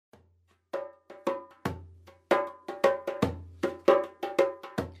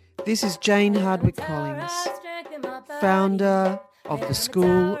This is Jane Hardwick Collins, founder of the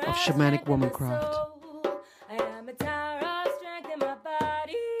School of Shamanic Womancraft.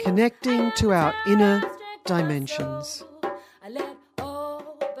 Connecting to our inner dimensions.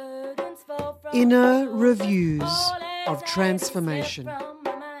 Inner reviews of transformation.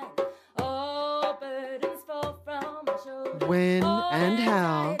 When and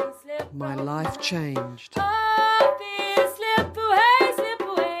how my life changed.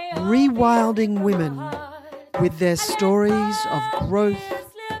 Rewilding women with their stories of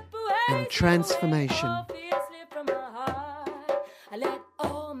growth and transformation.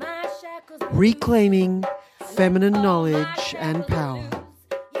 Reclaiming feminine knowledge and power.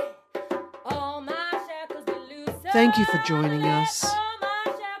 Thank you for joining us.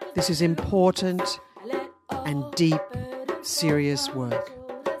 This is important and deep, serious work.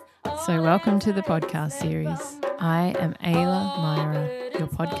 So welcome to the podcast series. I am Ayla Myra, your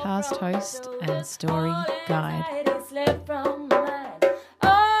podcast host and story guide.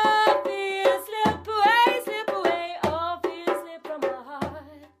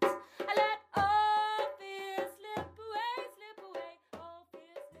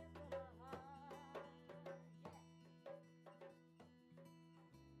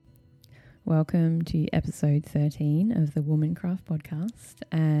 Welcome to episode 13 of the Womancraft podcast,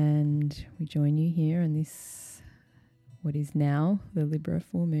 and we join you here on this, what is now the Libra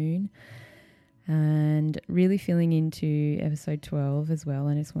full moon, and really feeling into episode 12 as well.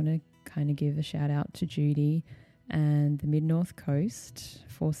 And I just want to kind of give a shout out to Judy and the Mid-North Coast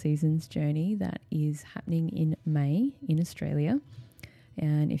 4 Seasons journey that is happening in May in Australia.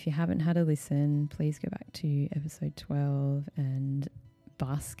 And if you haven't had a listen, please go back to episode 12 and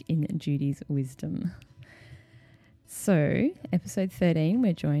bask in Judy's wisdom. So, episode 13,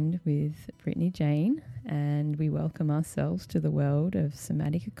 we're joined with Brittany Jane, and we welcome ourselves to the world of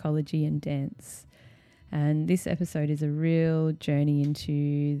somatic ecology and dance. And this episode is a real journey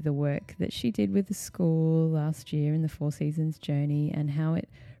into the work that she did with the school last year in the 4 Seasons journey, and how it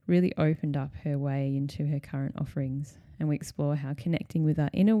really opened up her way into her current offerings. And we explore how connecting with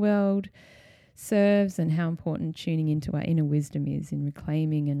our inner world serves and how important tuning into our inner wisdom is in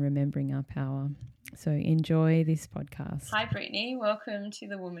reclaiming and remembering our power. So enjoy this podcast. Hi Brittany, welcome to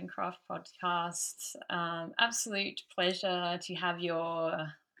the Womancraft podcast. Absolute pleasure to have your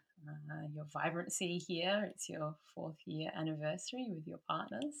vibrancy here. It's your 4th year anniversary with your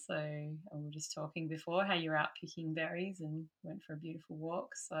partners. So we were just talking before how you're out picking berries and went for a beautiful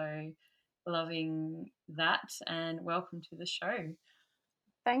walk. So loving that, and welcome to the show.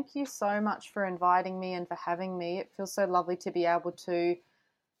 Thank you so much for inviting me and for having me. It feels so lovely to be able to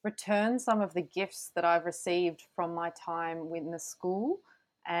return some of the gifts that I've received from my time in the school,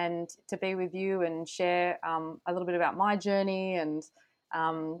 and to be with you and share a little bit about my journey and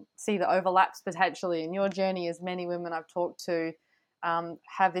see the overlaps potentially in your journey, as many women I've talked to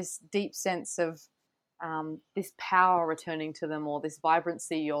have this deep sense of this power returning to them, or this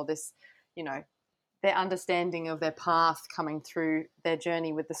vibrancy, or this, their understanding of their path coming through their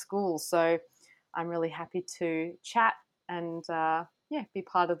journey with the school. So I'm really happy to chat and be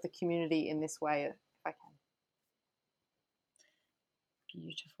part of the community in this way if I can.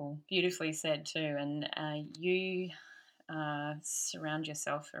 Beautiful. Beautifully said too. And you surround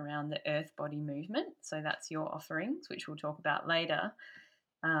yourself around the earth body movement. So that's your offerings, which we'll talk about later.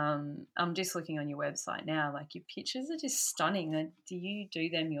 I'm just looking on your website now, like your pictures are just stunning. Do you do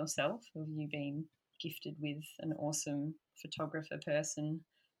them yourself, or have you been gifted with an awesome photographer person?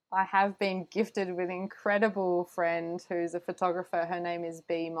 I have been gifted with an incredible friend who's a photographer. Her name is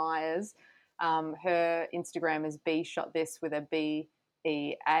B Myers. Her Instagram is B Shot This with a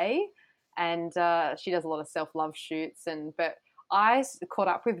B-E-A, and she does a lot of self-love shoots. But I caught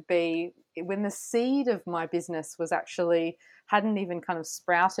up with B when the seed of my business hadn't even kind of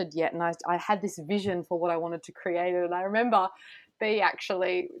sprouted yet, and I had this vision for what I wanted to create. And I remember B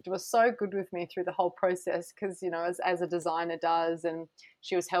actually was so good with me through the whole process, because, as a designer does, and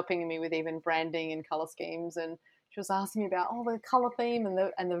she was helping me with even branding and color schemes, and she was asking me about the color theme and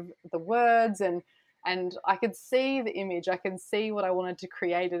the words, and I could see the image, I could see what I wanted to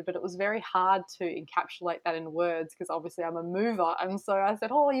create, but it was very hard to encapsulate that in words, because obviously I'm a mover. And so I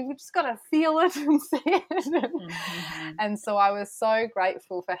said, you've just got to feel it and see it. Mm-hmm. And so I was so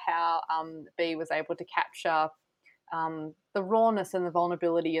grateful for how B was able to capture the rawness and the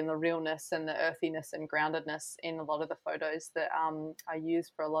vulnerability and the realness and the earthiness and groundedness in a lot of the photos that I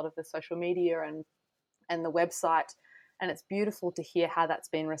use for a lot of the social media and the website. And it's beautiful to hear how that's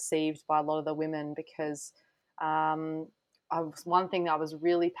been received by a lot of the women, because one thing I was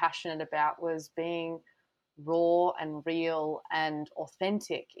really passionate about was being raw and real and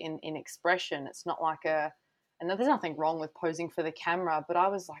authentic in expression. It's not like and there's nothing wrong with posing for the camera, but I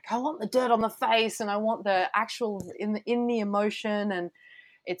was like, I want the dirt on the face, and I want the actual in the emotion, and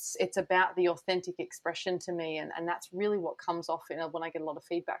it's about the authentic expression to me, and that's really what comes off when I get a lot of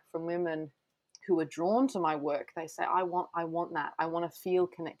feedback from women who are drawn to my work. They say, I want that. I want to feel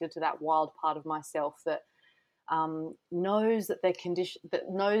connected to that wild part of myself that knows that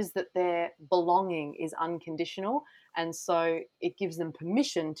knows that their belonging is unconditional, and so it gives them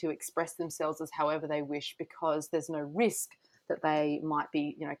permission to express themselves as however they wish, because there's no risk that they might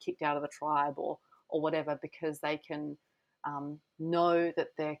be, kicked out of the tribe or whatever, because they can know that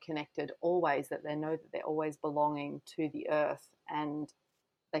they're connected always, that they know that they're always belonging to the earth, and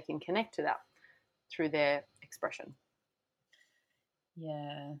they can connect to that through their expression.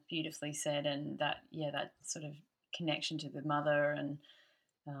 Yeah, beautifully said. And that sort of connection to the mother, and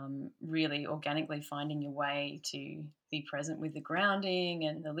really organically finding your way to be present with the grounding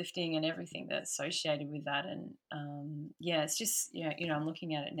and the lifting and everything that's associated with that. And it's just, I'm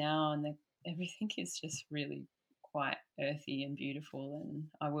looking at it now, and everything is just really quite earthy and beautiful. And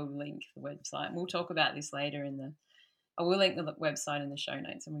I will link the website, and we'll talk about this later I will link the website in the show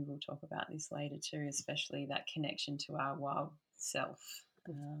notes, and we will talk about this later too, especially that connection to our wild self,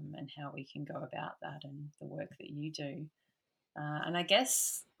 and how we can go about that, and the work that you do. And I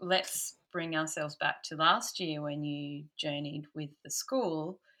guess let's bring ourselves back to last year when you journeyed with the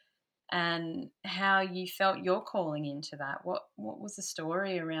school, and how you felt your calling into that. What was the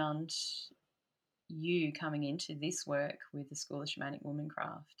story around you coming into this work with the School of Shamanic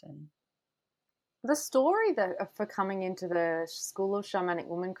Womancraft? And the story for coming into the School of Shamanic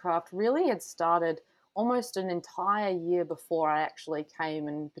Womancraft really had started almost an entire year before I actually came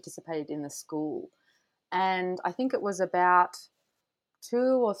and participated in the school. And I think it was about 2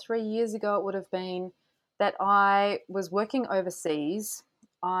 or 3 years ago, it would have been, that I was working overseas.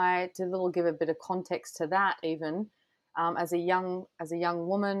 Give a bit of context to that even. As a young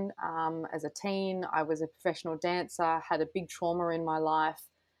woman, as a teen, I was a professional dancer, had a big trauma in my life,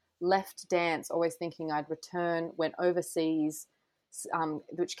 left dance, always thinking I'd return, went overseas,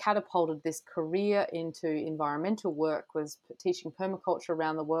 which catapulted this career into environmental work, was teaching permaculture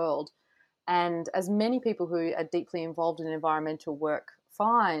around the world. And as many people who are deeply involved in environmental work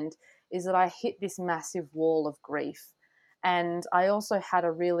find, is that I hit this massive wall of grief. And I also had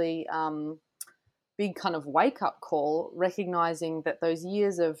a really big kind of wake-up call, recognizing that those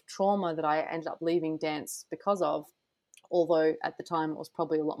years of trauma that I ended up leaving dance because of, although at the time it was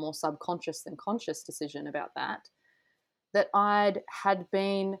probably a lot more subconscious than conscious decision about that had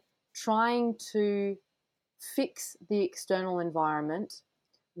been trying to fix the external environment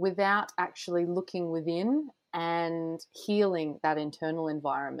without actually looking within and healing that internal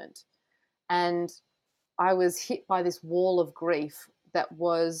environment. And I was hit by this wall of grief that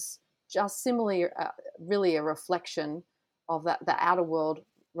was just similarly really a reflection of the outer world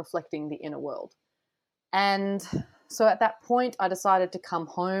reflecting the inner world. And so at that point, I decided to come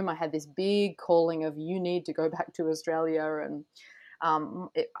home. I had this big calling of, you need to go back to Australia. And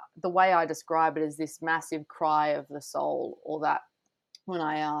the way I describe it is this massive cry of the soul, or that when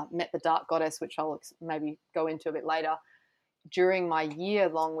I met the Dark Goddess, which I'll maybe go into a bit later, during my year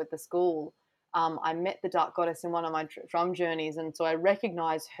long with the school, I met the Dark Goddess in one of my drum journeys. And so I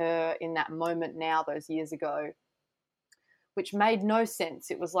recognize her in that moment now, those years ago, which made no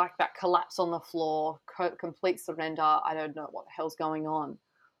sense. It was like that collapse on the floor, complete surrender. I don't know what the hell's going on.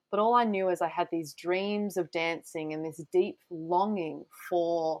 But all I knew is I had these dreams of dancing and this deep longing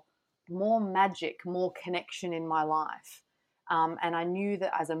for more magic, more connection in my life. And I knew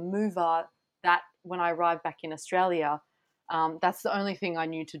that as a mover, that when I arrived back in Australia, that's the only thing I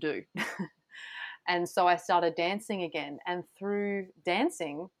knew to do. And so I started dancing again. And through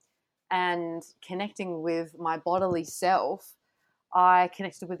dancing and connecting with my bodily self, I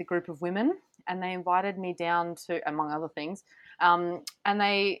connected with a group of women, and they invited me down to, among other things, and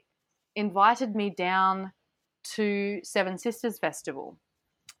they invited me down to Seven Sisters Festival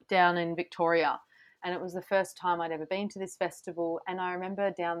down in Victoria. And it was the first time I'd ever been to this festival. And I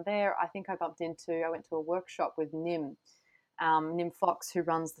remember down there, I went to a workshop with Nim Fox, who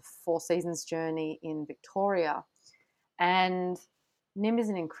runs the Four Seasons Journey in Victoria. And Nim is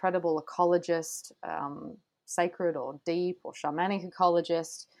an incredible ecologist, sacred or deep or shamanic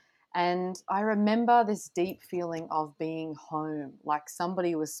ecologist. And I remember this deep feeling of being home, like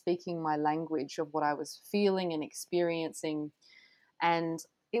somebody was speaking my language of what I was feeling and experiencing. And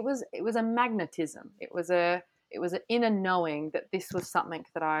it was a magnetism. It was an inner knowing that this was something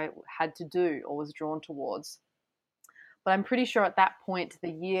that I had to do or was drawn towards. But I'm pretty sure at that point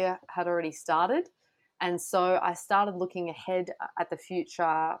the year had already started, And so I started looking ahead at the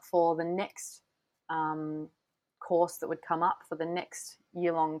future for the next course that would come up for the next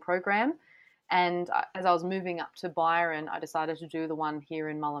year-long program. And as I was moving up to Byron, I decided to do the one here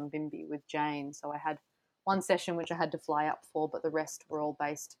in Mullumbimby with Jane. So I had one session which I had to fly up for, but the rest were all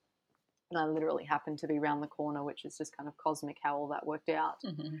based, and I literally happened to be around the corner, which is just kind of cosmic how all that worked out.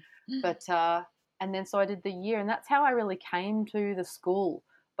 But and then so I did the year, and that's how I really came to the school.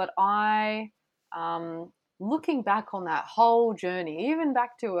 But I, looking back on that whole journey, even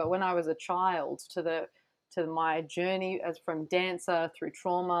back to when I was a child, to my journey as from dancer through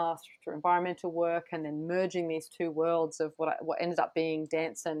trauma, through environmental work, and then merging these two worlds of what ended up being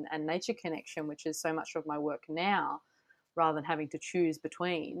dance and nature connection, which is so much of my work now, rather than having to choose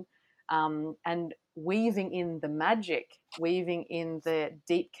between. And weaving in the magic, weaving in the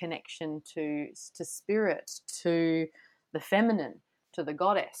deep connection to spirit, to the feminine, to the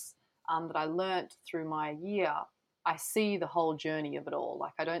goddess, that I learnt through my year. I see the whole journey of it all.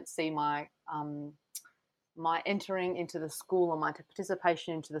 Like, I don't see my entering into the school or my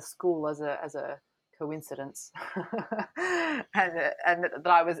participation into the school as a coincidence, and that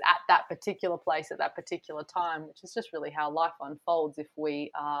I was at that particular place at that particular time, which is just really how life unfolds if we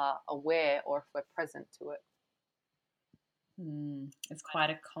are aware or if we're present to it. It's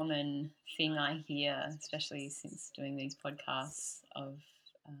quite a common thing I hear, especially since doing these podcasts, of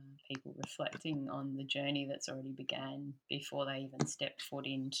people reflecting on the journey that's already began before they even stepped foot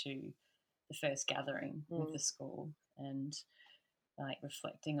into the first gathering with the school, and like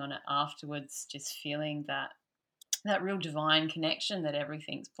reflecting on it afterwards, just feeling that real divine connection that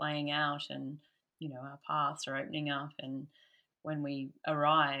everything's playing out, and our paths are opening up, and when we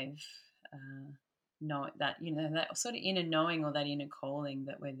arrive, know that that sort of inner knowing or that inner calling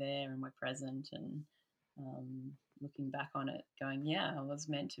that we're there and we're present, and looking back on it going, yeah, I was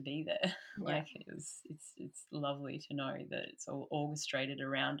meant to be there. Like, it's lovely to know that it's all orchestrated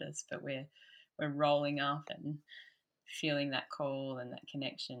around us, but we're rolling up and feeling that call and that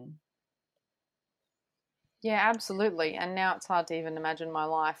connection. Yeah, absolutely. And now it's hard to even imagine my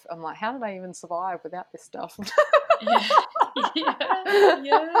life. I'm like, how did I even survive without this stuff? yeah.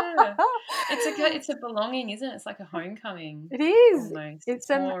 It's a belonging, isn't it? It's like a homecoming. It is. Almost.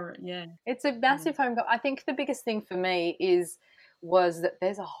 It's a massive homecoming. I think the biggest thing for me was that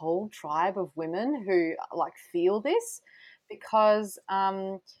there's a whole tribe of women who like feel this, because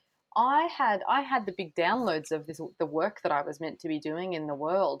I had the big downloads of the work that I was meant to be doing in the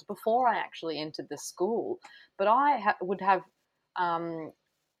world before I actually entered the school. But I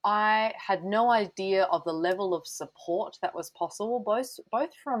had no idea of the level of support that was possible,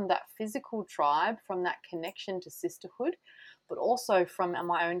 both from that physical tribe, from that connection to sisterhood, but also from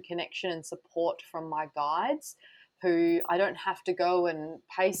my own connection and support from my guides, who I don't have to go and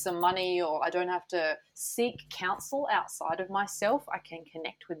pay some money, or I don't have to seek counsel outside of myself. I can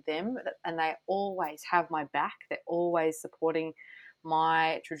connect with them, and they always have my back. They're always supporting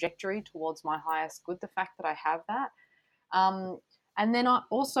my trajectory towards my highest good, the fact that I have that. And then I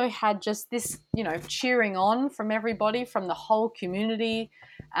also had just this, cheering on from everybody, from the whole community.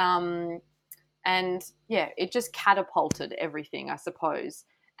 And yeah, it just catapulted everything, I suppose.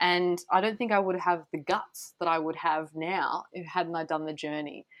 And I don't think I would have the guts that I would have now hadn't I done the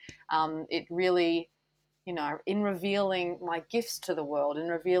journey. It really, in revealing my gifts to the world, in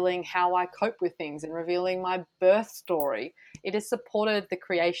revealing how I cope with things, in revealing my birth story, it has supported the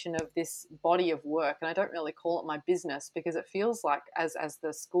creation of this body of work. And I don't really call it my business, because it feels like, as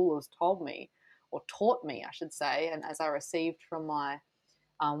the school has told me, or taught me, I should say, and as I received from my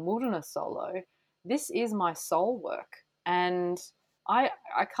wilderness solo, this is my soul work. And I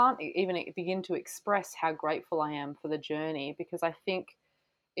can't even begin to express how grateful I am for the journey, because I think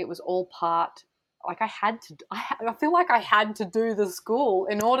it was all part, like I feel like I had to do the school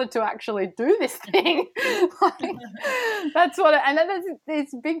in order to actually do this thing. Like, that's what, and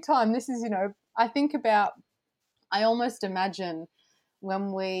it's big time. This is, I think about, I almost imagine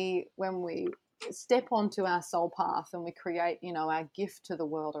when we step onto our soul path and we create, our gift to the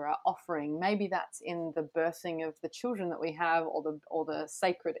world, or our offering. Maybe that's in the birthing of the children that we have, or the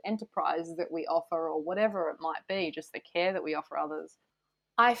sacred enterprise that we offer, or whatever it might be, just the care that we offer others.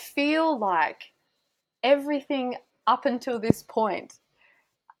 I feel like everything up until this point,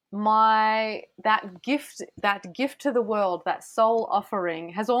 that gift to the world, that soul offering,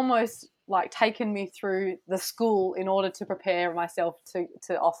 has almost like taken me through the school in order to prepare myself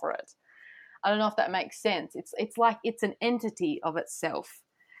to offer it. I don't know if that makes sense. It's like it's an entity of itself,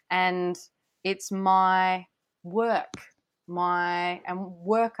 and it's my work, I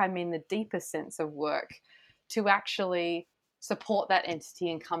mean the deepest sense of work, to actually support that entity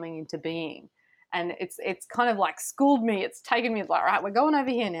in coming into being. And it's kind of like schooled me. It's taken me like, right, we're going over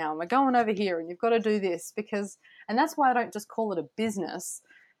here now, and we're going over here, and you've got to do this and that's why I don't just call it a business,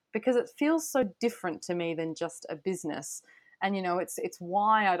 because it feels so different to me than just a business. And, it's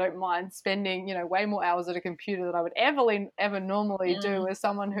why I don't mind spending, way more hours at a computer than I would ever normally do as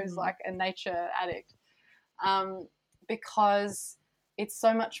someone who's like a nature addict. Because it's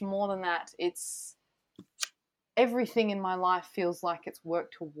so much more than that. It's everything in my life feels like it's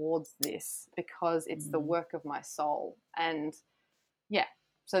worked towards this, because it's the work of my soul. And yeah,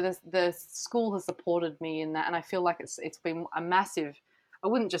 so the school has supported me in that, and I feel like it's been a massive, I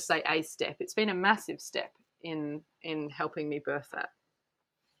wouldn't just say a step, it's been a massive step in helping me birth that.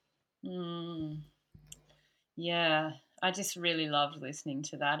 Yeah, I just really loved listening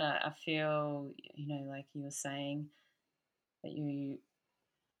to that. I feel, like you were saying, that you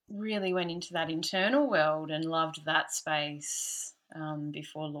really went into that internal world and loved that space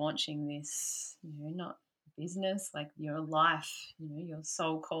before launching this, not business, like your life, your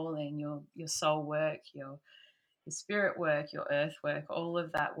soul calling, your soul work, your spirit work, your earth work, all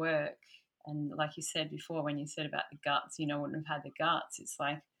of that work. And like you said before, when you said about the guts, wouldn't have had the guts. It's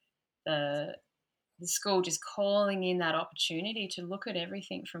like the school just calling in that opportunity to look at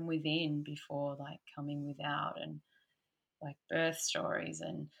everything from within before like coming without, and like birth stories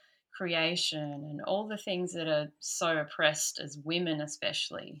and creation and all the things that are so oppressed as women,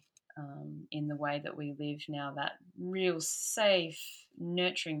 especially in the way that we live now, that real safe,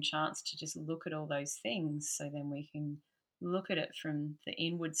 nurturing chance to just look at all those things, so then we can look at it from the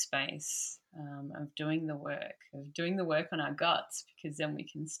inward space of doing the work on our guts, because then we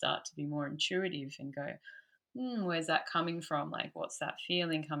can start to be more intuitive and go, where's that coming from? Like, what's that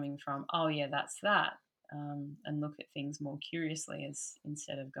feeling coming from? Oh yeah, that's that. And look at things more curiously, as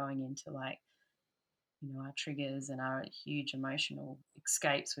instead of going into like, our triggers and our huge emotional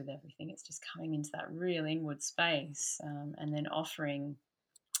escapes with everything. It's just coming into that real inward space, and then offering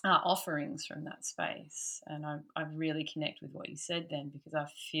offerings from that space. And I really connect with what you said then, because I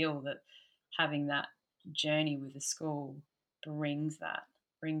feel that having that journey with the school brings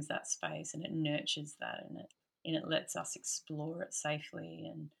that space, and it nurtures that, and it lets us explore it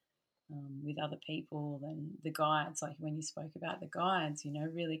safely and with other people. And the guides, like when you spoke about the guides,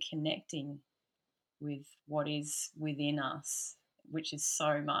 really connecting with what is within us, which is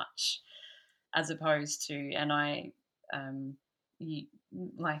so much, as opposed to, and I you,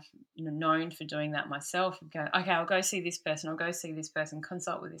 like, known for doing that myself. Go, okay, I'll go see this person,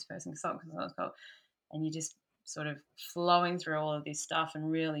 consult with this person, consult, and you just sort of flowing through all of this stuff and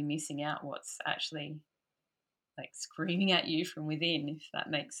really missing out what's actually like screaming at you from within, if that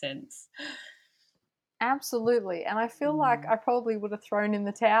makes sense. Absolutely. And I feel like I probably would have thrown in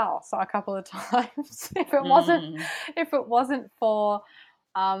the towel a couple of times if it wasn't for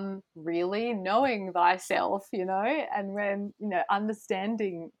really knowing thyself, and when,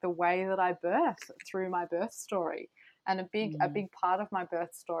 understanding the way that I birth through my birth story. And a big part of my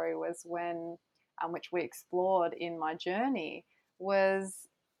birth story was when, which we explored in my journey, was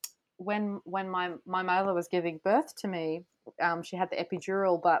when my mother was giving birth to me. She had the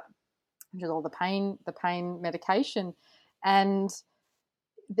epidural, but which is all the pain medication, and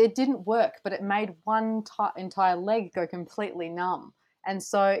it didn't work, but it made one entire leg go completely numb. And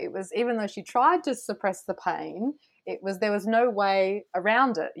so it was, even though she tried to suppress the pain, there was no way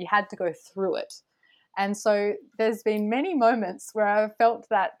around it. You had to go through it. And so there's been many moments where I've felt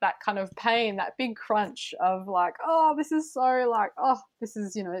that kind of pain, that big crunch of like, oh, this is so like, oh, this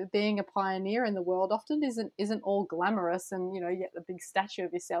is, being a pioneer in the world often isn't all glamorous and, you get the big statue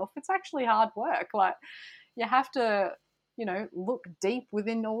of yourself. It's actually hard work. Like, you have to, look deep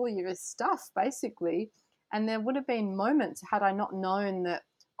within all your stuff, basically. And there would have been moments, had I not known that,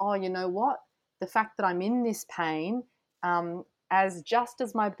 oh, you know what, the fact that I'm in this pain, as just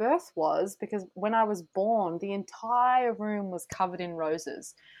as my birth was, because when I was born, the entire room was covered in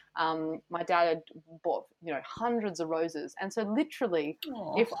roses. My dad had bought, hundreds of roses. And so literally,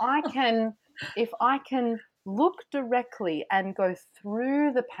 if I can look directly and go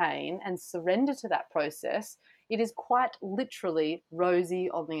through the pain and surrender to that process, it is quite literally rosy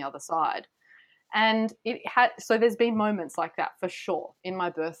on the other side. And so there's been moments like that for sure in my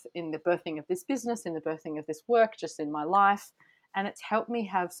birth, in the birthing of this business, in the birthing of this work, just in my life. And it's helped me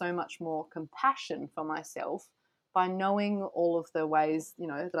have so much more compassion for myself by knowing all of the ways,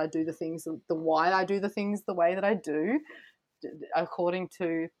 that I do the things, the why I do the things the way that I do, according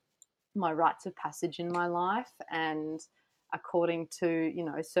to my rites of passage in my life, and according to,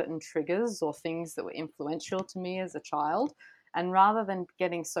 certain triggers or things that were influential to me as a child. And rather than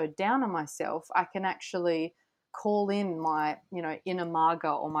getting so down on myself, I can actually call in my, inner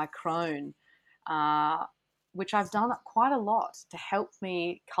Marga or my crone, which I've done quite a lot to help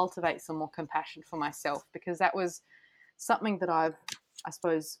me cultivate some more compassion for myself, because that was something that I've, I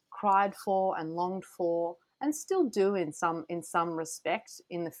suppose, cried for and longed for, and still do in some respect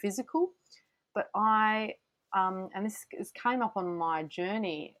in the physical. But and this came up on my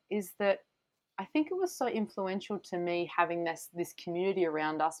journey, is that I think it was so influential to me having this community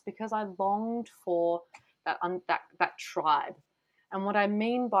around us, because I longed for that tribe. And what I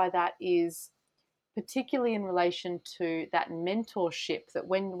mean by that is, particularly in relation to that mentorship, that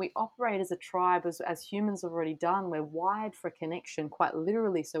when we operate as a tribe, as humans have already done, we're wired for connection, quite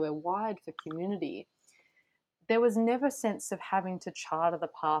literally. So we're wired for community. There was never a sense of having to charter the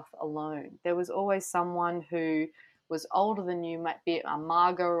path alone. There was always someone who was older than you, might be a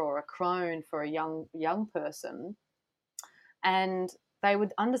Marga or a crone for a young person, and they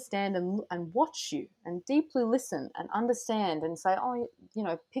would understand and watch you and deeply listen and understand and say, oh,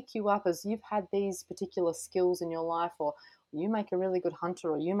 pick you up as you've had these particular skills in your life, or you make a really good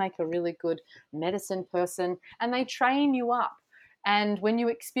hunter, or you make a really good medicine person, and they train you up. And when you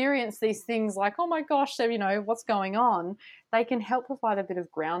experience these things like, oh my gosh, so what's going on, they can help provide a bit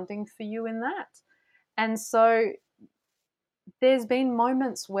of grounding for you in that. And so there's been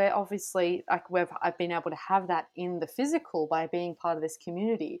moments where obviously I've been able to have that in the physical by being part of this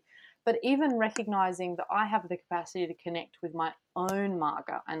community, but even recognizing that I have the capacity to connect with my own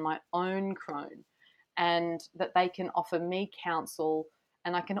Marga and my own crone, and that they can offer me counsel,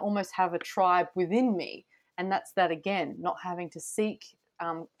 and I can almost have a tribe within me. And that's that again, not having to seek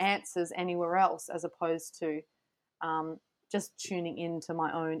answers anywhere else, as opposed to just tuning into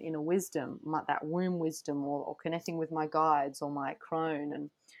my own inner wisdom, that womb wisdom, or connecting with my guides or my crone.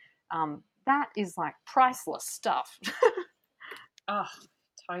 And that is like priceless stuff. Oh,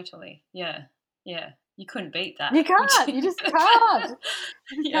 totally. Yeah. Yeah. You couldn't beat that. You can't. You just can't.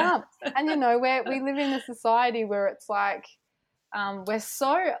 You Yeah. can't. And, we live in a society where it's like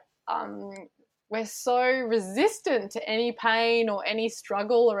we're so resistant to any pain or any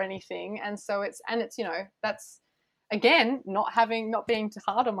struggle or anything. And so it's that's, again, not being too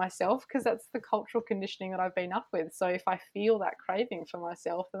hard on myself, because that's the cultural conditioning that I've been up with. So if I feel that craving for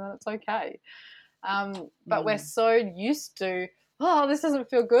myself, then it's okay. But we're so used to, oh, this doesn't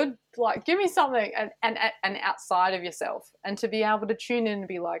feel good, like give me something, and outside of yourself, and to be able to tune in and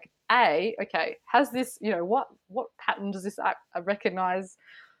be like, okay, has this, what pattern does this I recognize?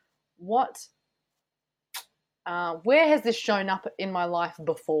 Where has this shown up in my life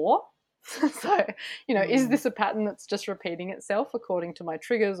before? So, is this a pattern that's just repeating itself according to my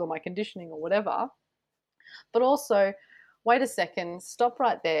triggers or my conditioning or whatever? But also, wait a second, stop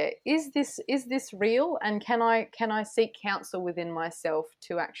right there. Is this real? And can I seek counsel within myself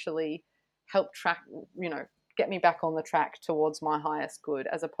to actually help get me back on the track towards my highest good,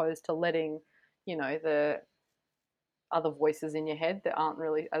 as opposed to letting, the other voices in your head that aren't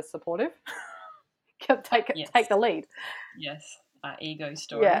really as supportive take the lead. Yes. Our ego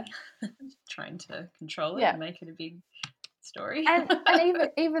story. Yeah. Trying to control it and make it a big story. And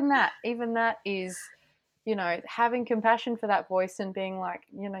even that is, having compassion for that voice and being like,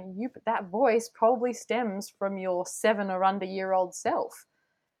 that voice probably stems from your 7 or under year old self,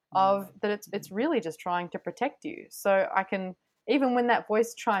 of that it's really just trying to protect you. So I can, even when that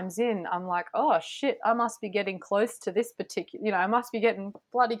voice chimes in, I'm like, oh shit, I must be getting close to this particular, I must be getting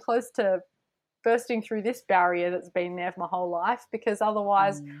bloody close to bursting through this barrier that's been there for my whole life, because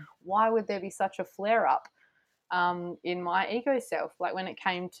otherwise why would there be such a flare up in my ego self, like when it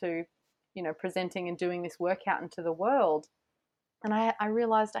came to presenting and doing this work out into the world. And I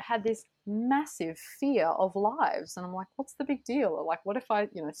realized I had this massive fear of lives, and I'm like, what's the big deal? Like, what if I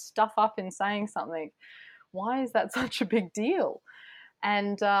stuff up in saying something? Why is that such a big deal?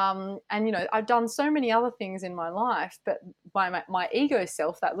 And I've done so many other things in my life, but my ego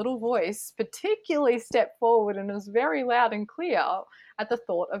self, that little voice, particularly stepped forward and was very loud and clear at the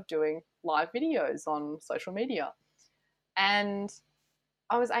thought of doing live videos on social media. And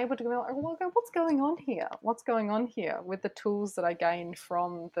I was able to go, what's going on here? What's going on here with the tools that I gained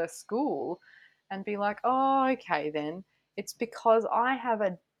from the school, and be like, oh, okay, then it's because I have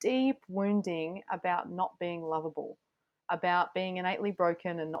a deep wounding about not being lovable, about being innately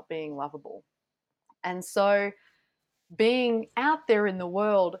broken and not being lovable. And so being out there in the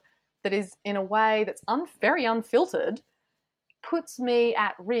world that is in a way that's very unfiltered puts me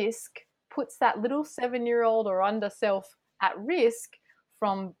at risk, puts that little 7-year-old or under self at risk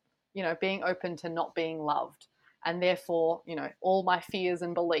from, being open to not being loved. And therefore, all my fears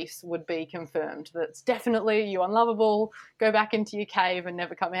and beliefs would be confirmed. That's definitely you unlovable, go back into your cave and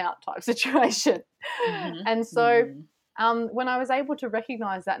never come out type situation. And so when I was able to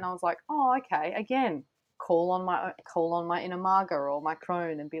recognize that, and I was like, oh, okay, again, call on my inner Marga or my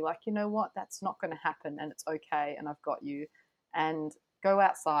crone and be like, you know what, that's not going to happen, and it's okay, and I've got you. And go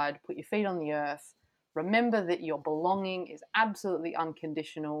outside, put your feet on the earth. Remember that your belonging is absolutely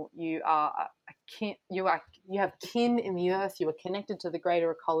unconditional. You are a kin. You have kin in the earth. You are connected to the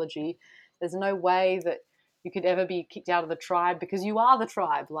greater ecology. There's no way that you could ever be kicked out of the tribe because you are the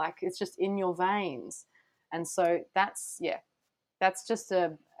tribe. Like, it's just in your veins. And so that's just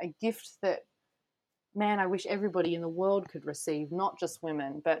a gift that, man, I wish everybody in the world could receive, not just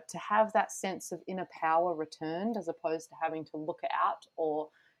women, but to have that sense of inner power returned, as opposed to having to look out or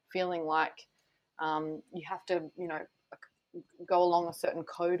feeling like you have to, go along a certain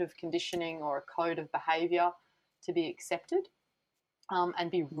code of conditioning or a code of behavior to be accepted,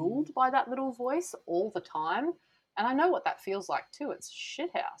 and be ruled by that little voice all the time. And I know what that feels like too. It's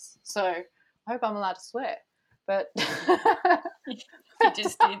shithouse. So I hope I'm allowed to swear. But you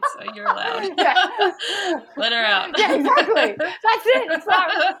just did, so you're allowed. Yeah. Let her out. Yeah, exactly. That's it. It's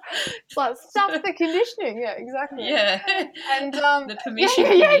like stuff the conditioning. Yeah, exactly. Yeah. And the permission.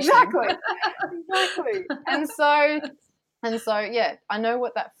 Yeah, exactly. Exactly. And so, yeah, I know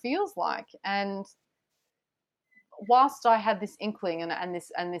what that feels like. And whilst I had this inkling and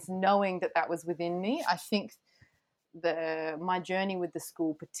this knowing that was within me, I think my journey with the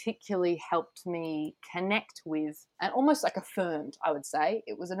school particularly helped me connect with, and almost like affirmed, I would say.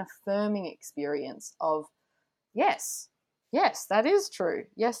 It was an affirming experience of, yes, that is true.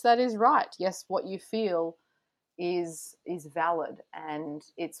 Yes, that is right. Yes, what you feel is valid, and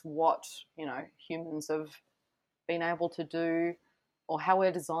it's what, humans have been able to do, or how we're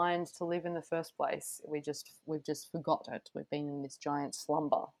designed to live in the first place. We've just forgot it. We've been in this giant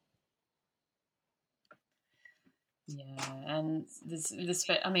slumber. Yeah, and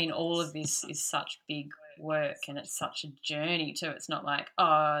all of this is such big work, and it's such a journey too. It's not like,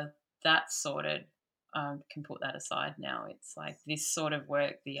 oh, that's sorted, can put that aside now. It's like this sort of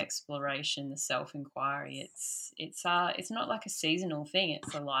work, the exploration, the self-inquiry. It's not like a seasonal thing.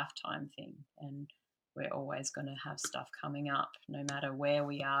 It's a lifetime thing, and we're always going to have stuff coming up, no matter where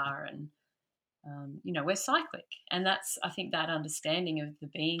we are, and we're cyclic, and I think that understanding of the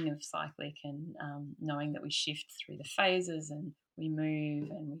being of cyclic, and knowing that we shift through the phases, and we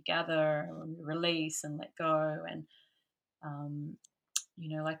move and we gather and we release and let go, and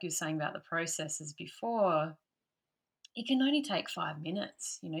like you were saying about the processes before, it can only take 5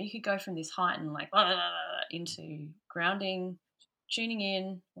 minutes. You could go from this heightened into grounding, tuning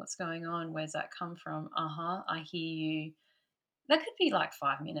in, what's going on, where's that come from, I hear you. That could be like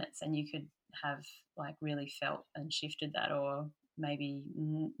 5 minutes, and you could have really felt and shifted that, or maybe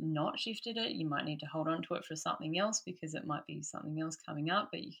not shifted it. You might need to hold on to it for something else, because it might be something else coming up,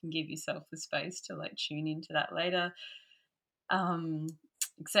 but you can give yourself the space to tune into that later,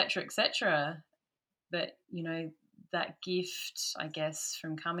 etc., etc. But that gift, I guess,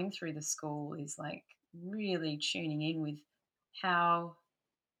 from coming through the school is really tuning in with how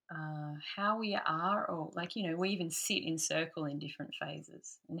we are, or we even sit in circle in different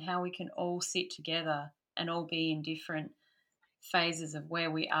phases, and how we can all sit together and all be in different phases of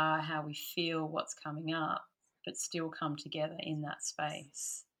where we are, how we feel, what's coming up, but still come together in that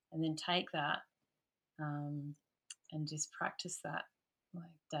space, and then take that and just practice that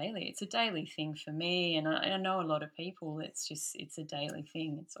daily. It's a daily thing for me, and I know a lot of people, it's a daily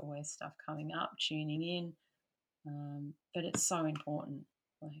thing. It's always stuff coming up, tuning in, but it's so important.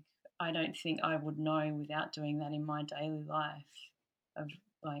 I don't think I would know without doing that in my daily life, of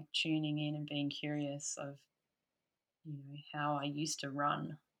tuning in and being curious of how I used to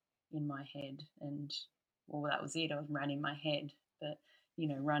run in my head, and that was it. I ran in my head, but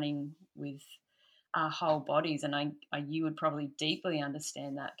running with our whole bodies, and you would probably deeply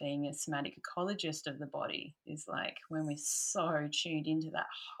understand that, being a somatic ecologist of the body, is when we're so tuned into that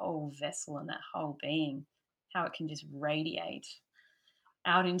whole vessel and that whole being, how it can just radiate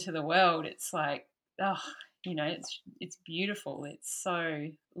out into the world. It's it's beautiful. It's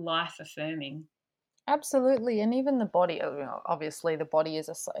so life affirming. Absolutely. And even the body, obviously the body is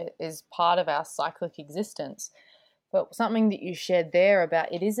part of our cyclic existence. But something that you shared there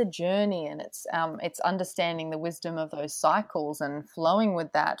about, it is a journey, and it's understanding the wisdom of those cycles and flowing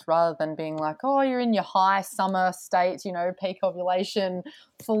with that, rather than being like, oh, you're in your high summer state, peak ovulation,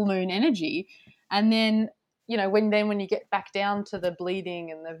 full moon energy. And then, when you get back down to the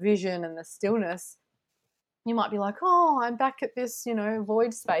bleeding and the vision and the stillness, you might be like, oh, I'm back at this,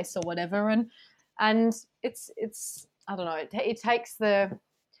 void space or whatever. And it's I don't know, it takes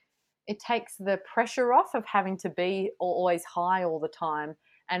the pressure off of having to be always high all the time,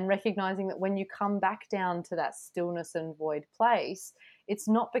 and recognizing that when you come back down to that stillness and void place, it's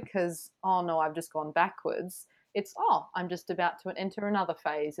not because, oh no, I've just gone backwards. It's, oh, I'm just about to enter another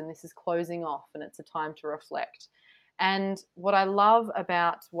phase and this is closing off and it's a time to reflect. And what I love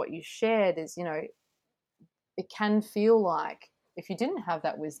about what you shared is, you know, it can feel like, if you didn't have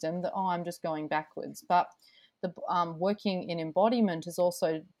that wisdom, that, oh, I'm just going backwards. But the working in embodiment has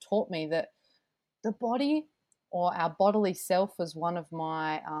also taught me that the body, or our bodily self, as one of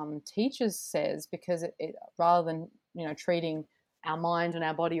my teachers says, because it rather than, you know, treating our mind and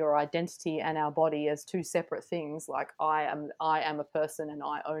our body, or identity and our body, as two separate things, like I am a person and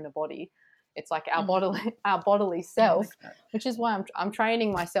I own a body. It's like our bodily self, which is why I'm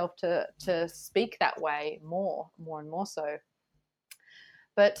training myself to speak that way more and more so.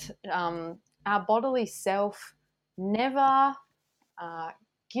 But our bodily self never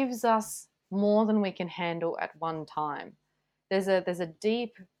gives us more than we can handle at one time. There's a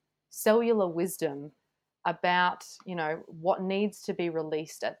deep cellular wisdom about, you know, what needs to be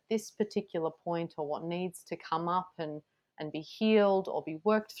released at this particular point, or what needs to come up and be healed or be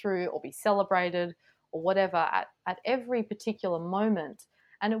worked through or be celebrated or whatever at every particular moment.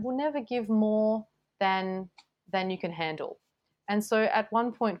 And it will never give more than you can handle. And so at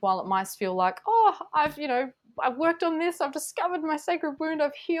one point, while it might feel like, oh, I've worked on this, I've discovered my sacred wound,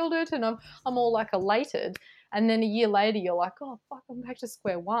 I've healed it, and I'm all like elated. And then a year later, you're like, oh, fuck, I'm back to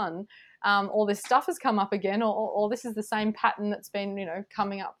square one. All this stuff has come up again, or this is the same pattern that's been, you know,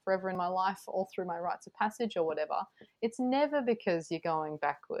 coming up forever in my life, all through my rites of passage or whatever. It's never because you're going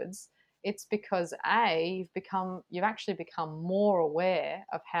backwards. It's because you've actually become more aware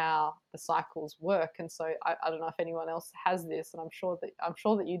of how the cycles work. And so I don't know if anyone else has this, and I'm sure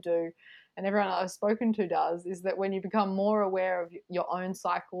that you do, and everyone I've spoken to does, is that when you become more aware of your own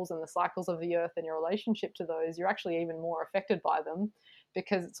cycles and the cycles of the earth and your relationship to those, you're actually even more affected by them,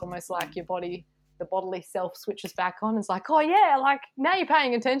 because it's almost like your body, the bodily self, switches back on. It's like, oh yeah, like now you're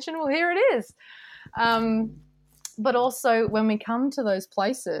paying attention. Well, here it is. But also when we come to those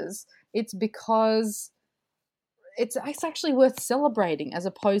places, it's because it's actually worth celebrating, as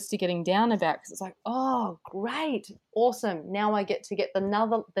opposed to getting down about, because it's like, oh, great, awesome. Now I get to get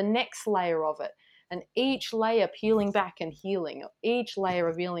the next layer of it. And each layer peeling back and healing, or each layer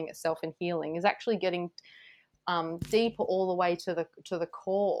revealing itself and healing, is actually getting deeper all the way to the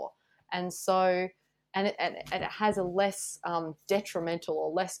core. And so, and it has a less detrimental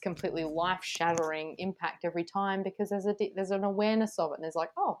or less completely life-shattering impact every time, because there's an awareness of it, and there's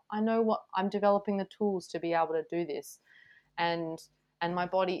like, oh, I know what I'm developing, the tools to be able to do this, and my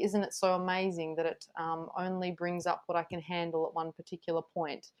body, isn't it so amazing that it only brings up what I can handle at one particular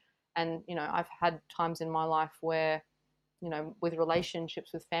point. And, you know, I've had times in my life where, you know, with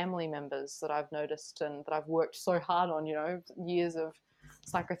relationships with family members that I've noticed and that I've worked so hard on, you know, years of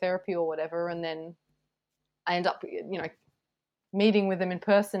psychotherapy or whatever, and then I end up, you know, meeting with them in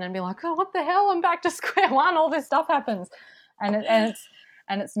person and be like, oh, what the hell? I'm back to square one. All this stuff happens. And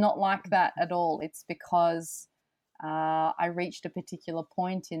it's not like that at all. It's because I reached a particular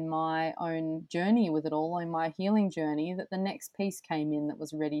point in my own journey with it all, in my healing journey, that the next piece came in that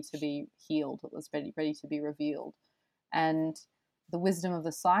was ready to be healed, that was ready to be revealed. And the wisdom of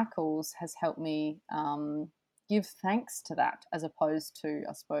the cycles has helped me give thanks to that, as opposed to,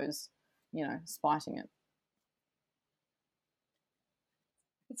 I suppose, you know, spiting it.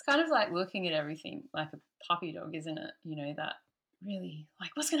 It's kind of like looking at everything like a puppy dog, isn't it? You know, that really, like,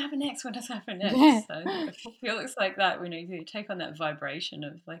 what's going to happen next? What does happen next? Yeah. So I feel it's like that when you take on that vibration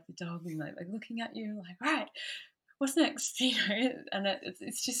of like the dog being like looking at you, like, right, what's next? You know, and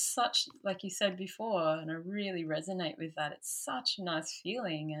it's just such, like you said before, and I really resonate with that. It's such a nice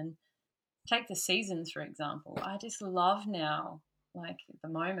feeling. And take the seasons, for example. I just love now, like at the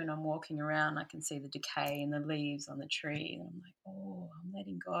moment I'm walking around, I can see the decay in the leaves on the tree, and I'm like, oh, I'm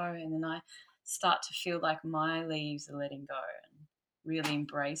letting go. And then I start to feel like my leaves are letting go, and really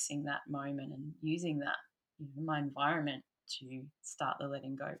embracing that moment and using that, you know, my environment to start the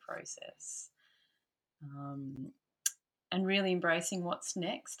letting go process. And really embracing what's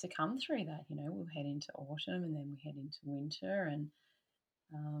next to come through that. You know, we'll head into autumn and then we head into winter,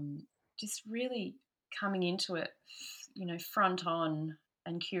 and just really coming into it, you know, front on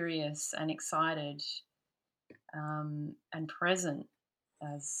and curious and excited and present,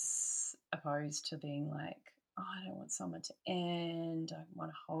 as opposed to being like, oh, I don't want summer to end. I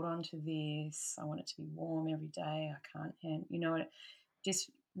want to hold on to this. I want it to be warm every day. I can't, and you know,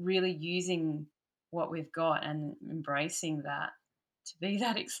 just really using what we've got and embracing that, to be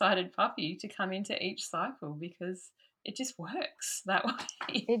that excited puppy to come into each cycle, because it just works that way.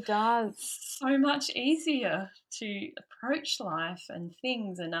 It does. It's so much easier to approach life and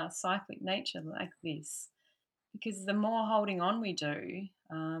things and our cyclic nature like this, because the more holding on we do,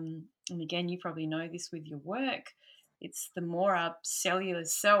 and again, you probably know this with your work, it's the more our cellular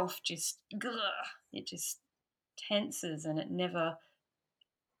self just, it just tenses and it never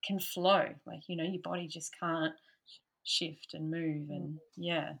can flow. Like, you know, your body just can't shift and move. And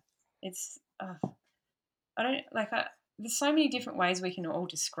yeah, it's, I don't like, there's so many different ways we can all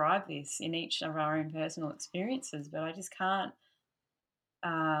describe this in each of our own personal experiences, but I just can't,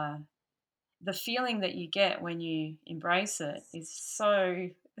 the feeling that you get when you embrace it is so,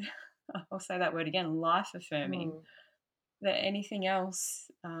 I'll say that word again, life affirming, that anything else,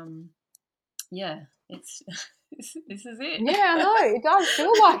 yeah, it's this is it. Yeah, I know. It does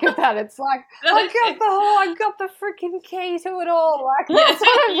feel like that. It's like I got the freaking key to it all. Like that's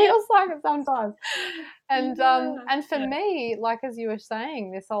what it feels like sometimes. And for me, like as you were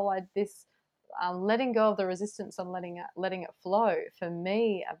saying, this whole letting go of the resistance and letting it flow. For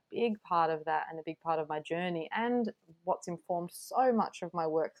me, a big part of that and a big part of my journey, and what's informed so much of my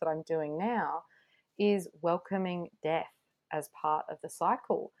work that I'm doing now, is welcoming death as part of the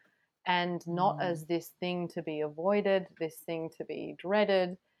cycle. And not as this thing to be avoided, this thing to be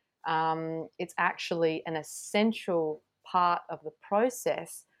dreaded. It's actually an essential part of the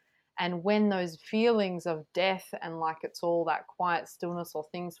process. And when those feelings of death and like it's all that quiet stillness or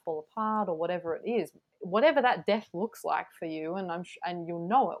things fall apart or whatever it is, whatever that death looks like for you, and you'll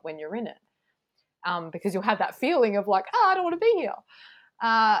know it when you're in it, because you'll have that feeling of like, I don't want to be here.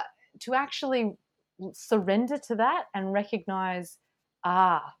 To actually surrender to that and recognize,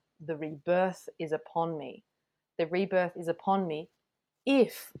 the rebirth is upon me. The rebirth is upon me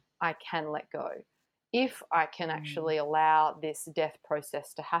if I can let go, if I can actually allow this death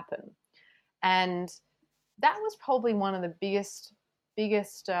process to happen. And that was probably one of the biggest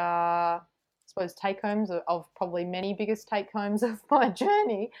I suppose, take-homes of probably many biggest take-homes of my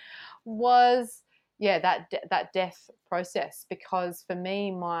journey was, that death process. Because for me,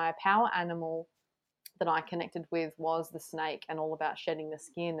 my power animal that I connected with was the snake, and all about shedding the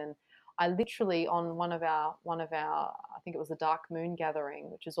skin. And I literally, on one of our I think it was the dark moon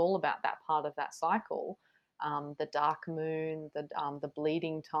gathering, which is all about that part of that cycle, the dark moon, the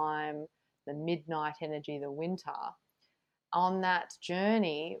bleeding time, the midnight energy, the winter. On that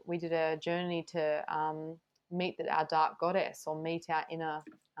journey, we did a journey to meet our dark goddess, or meet our inner,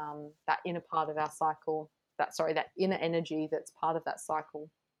 that inner part of our cycle, that inner energy that's part of that cycle.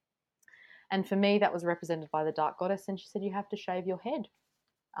 And for me, that was represented by the dark goddess. And she said, you have to shave your head.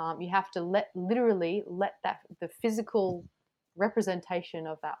 You have to literally let the physical representation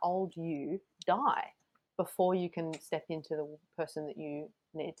of that old you die before you can step into the person that you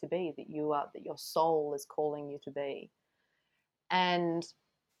need to be, that your soul is calling you to be. And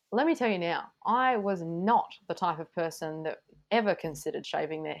let me tell you now, I was not the type of person that ever considered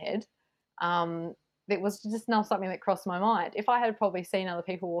shaving their head. It was just not something that crossed my mind. If I had probably seen other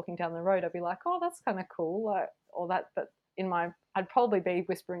people walking down the road, I'd be like, oh, that's kind of cool, or that. But I'd probably be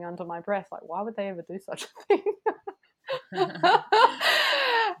whispering under my breath, like, why would they ever do such a thing?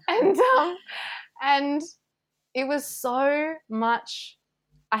 And it was so much.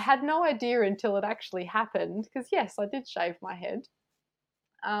 I had no idea until it actually happened, because yes, I did shave my head.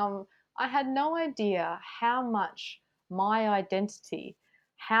 I had no idea how much my identity,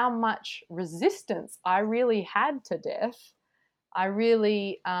 how much resistance I really had to death. I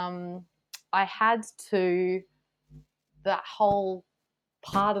had to, that whole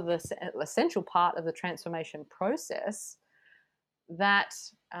part of the essential part of the transformation process that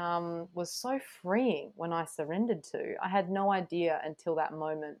was so freeing when I surrendered to. I had no idea until that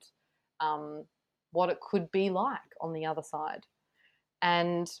moment what it could be like on the other side.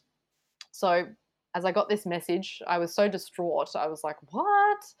 And so as I got this message, I was so distraught. I was like,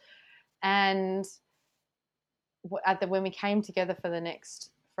 what? And when we came together for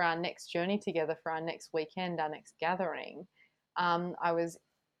our next journey together, for our next weekend, our next gathering, I was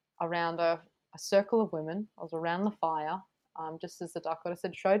around a circle of women. I was around the fire, just as the dark goddess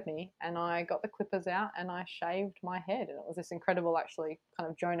had showed me, and I got the clippers out and I shaved my head. And it was this incredible, actually, kind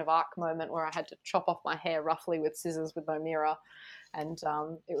of Joan of Arc moment where I had to chop off my hair roughly with scissors with no mirror. And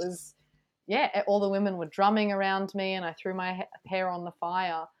it was, all the women were drumming around me, and I threw my hair on the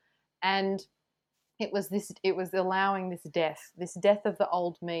fire. And it was allowing this death of the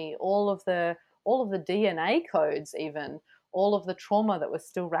old me, all of the DNA codes, even all of the trauma that was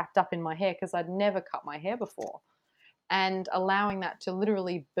still wrapped up in my hair, because I'd never cut my hair before, and allowing that to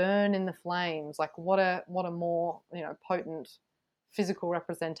literally burn in the flames. Like what a more, potent physical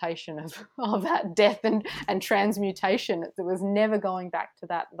representation of that death and transmutation. It was never going back to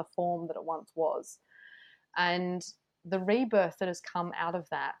the form that it once was. And the rebirth that has come out of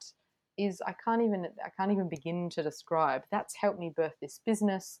that is I can't even begin to describe. That's helped me birth this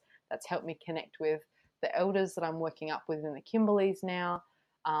business. That's helped me connect with the elders that I'm working up with in the Kimberleys now.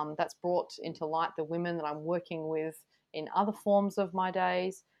 That's brought into light the women that I'm working with in other forms of my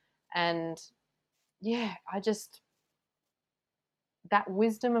days. And yeah, that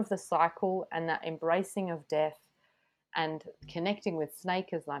wisdom of the cycle and that embracing of death and connecting with Snake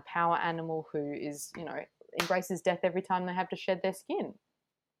as my power animal, who is, embraces death every time they have to shed their skin,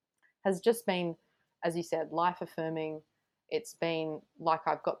 has just been, as you said, life affirming. It's been like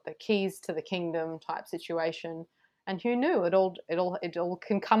I've got the keys to the kingdom type situation. And who knew it all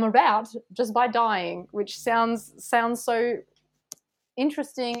can come about just by dying, which sounds so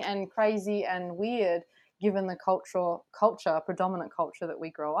interesting and crazy and weird given the predominant culture that we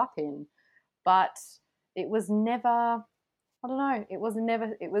grow up in. But it was never, I don't know, it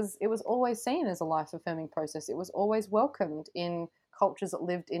was always seen as a life affirming process. It was always welcomed in cultures that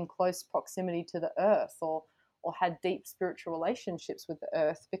lived in close proximity to the earth or had deep spiritual relationships with the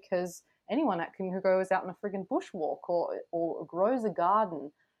earth, because anyone who goes out on a friggin' bushwalk or grows a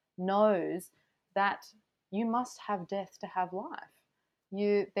garden knows that you must have death to have life.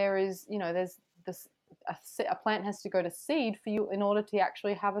 There's this, a plant has to go to seed for you in order to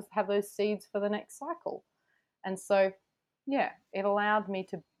actually have those seeds for the next cycle. And so, yeah, it allowed me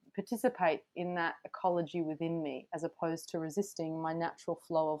to participate in that ecology within me as opposed to resisting my natural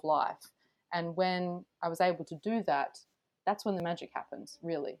flow of life. And when I was able to do that, that's when the magic happens,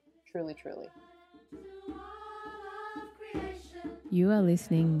 really, truly, truly. You are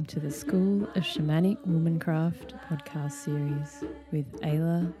listening to the School of Shamanic Womancraft podcast series with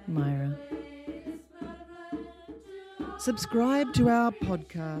Ayla Myra. Subscribe to our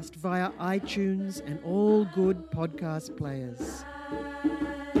podcast via iTunes and all good podcast players.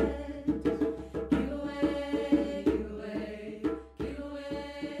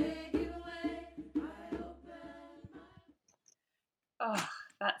 Oh,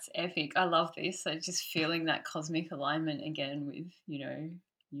 that's epic. I love this. So just feeling that cosmic alignment again with,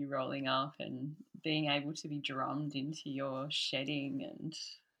 you rolling up and being able to be drummed into your shedding. And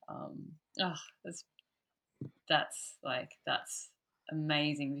that's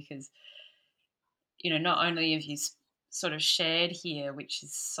amazing, because, not only have you sort of shared here, which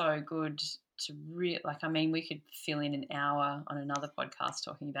is so good to we could fill in an hour on another podcast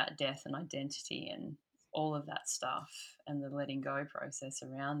talking about death and identity and all of that stuff and the letting go process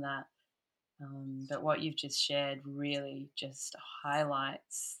around that. But what you've just shared really just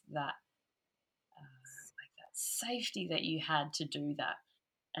highlights that, that safety that you had to do that,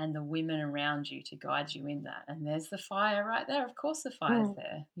 and the women around you to guide you in that. And there's the fire right there. Of course the fire's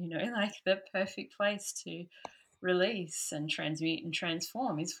there, the perfect place to release and transmute and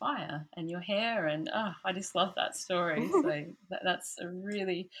transform is fire and your hair. And I just love that story. So that's a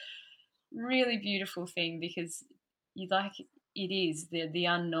really, really beautiful thing, because it is the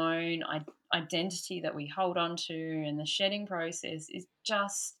unknown identity that we hold on to, and the shedding process is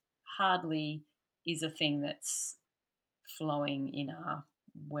just hardly is a thing that's flowing in our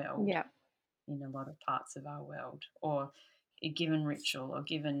world, in a lot of parts of our world, or a given ritual or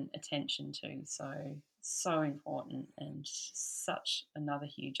given attention to. So important, and such another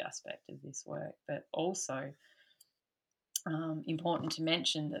huge aspect of this work. But also important to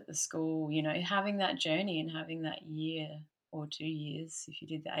mention that the school, having that journey and having that year or 2 years, if you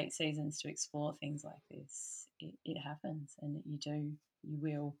did the 8 seasons to explore things like this, it happens, and you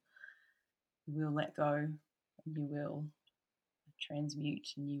will let go, and you will transmute,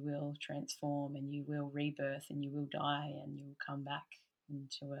 and you will transform, and you will rebirth, and you will die, and you will come back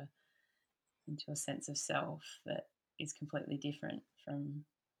into a sense of self that is completely different from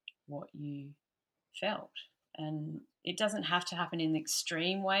what you felt. And it doesn't have to happen in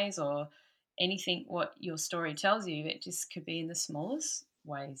extreme ways or anything what your story tells you. It just could be in the smallest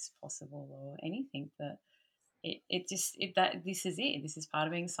ways possible, or anything that this is it. This is part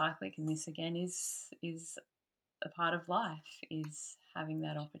of being cyclic, and this again is a part of life, is having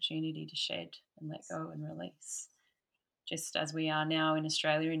that opportunity to shed and let go and release. Just as we are now in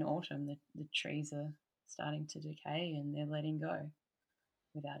Australia in autumn, the trees are starting to decay and they're letting go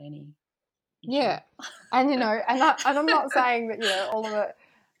without any issue. Yeah, and and I'm not saying that all of it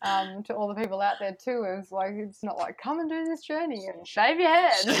to all the people out there too is like, it's not like come and do this journey and shave your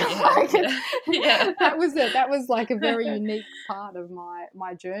head. That was it. That was like a very unique part of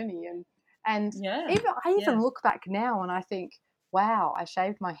my journey, and I even look back now and I think, wow, I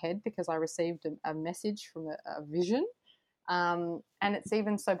shaved my head because I received a message from a vision. And it's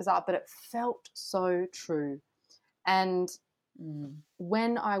even so bizarre, but it felt so true. And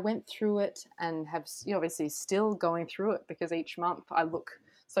when I went through it and have obviously still going through it, because each month I look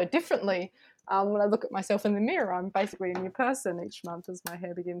so differently. When I look at myself in the mirror, I'm basically a new person each month as my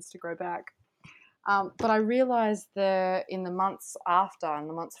hair begins to grow back. But I realised in the months after and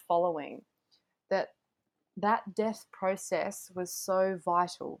the months following that death process was so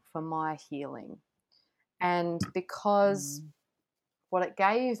vital for my healing. And because what it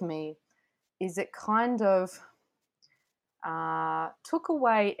gave me is it kind of took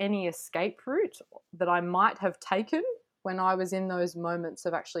away any escape route that I might have taken when I was in those moments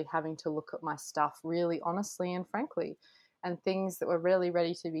of actually having to look at my stuff really honestly and frankly, and things that were really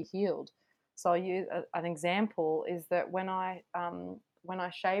ready to be healed. So I'll use an example is that when I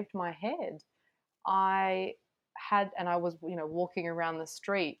shaved my head, I was walking around the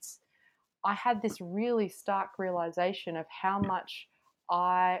streets, I had this really stark realization of how much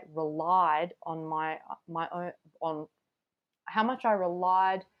I relied on my own, on how much I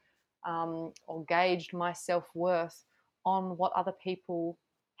relied or gauged my self-worth on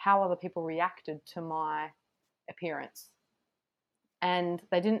how other people reacted to my appearance. And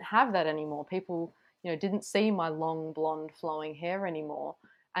they didn't have that anymore. People, didn't see my long blonde flowing hair anymore.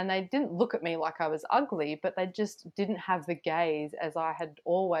 And they didn't look at me like I was ugly, but they just didn't have the gaze as I had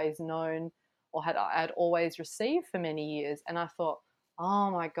always known or I had always received for many years. And I thought,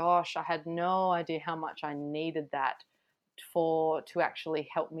 oh my gosh, I had no idea how much I needed that to actually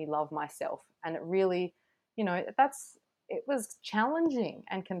help me love myself. And it really, it was challenging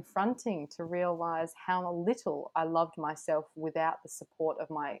and confronting to realize how little I loved myself without the support of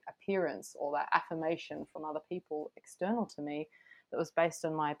my appearance or that affirmation from other people external to me that was based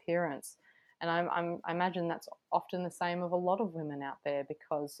on my appearance. And I imagine that's often the same of a lot of women out there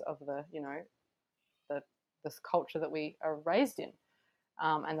because of this culture that we are raised in.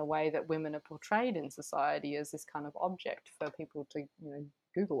 And the way that women are portrayed in society as this kind of object for people to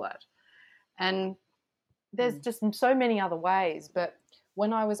Google at. And there's just so many other ways. But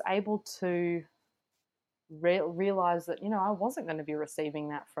when I was able to realize that I wasn't going to be receiving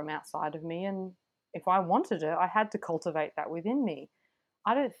that from outside of me, and if I wanted it, I had to cultivate that within me.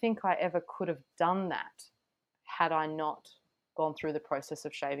 I don't think I ever could have done that had I not gone through the process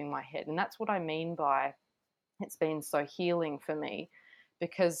of shaving my head. And that's what I mean by it's been so healing for me.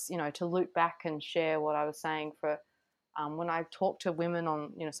 Because, to loop back and share what I was saying for when I talk to women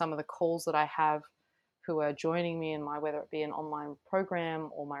on, some of the calls that I have who are joining me in whether it be an online program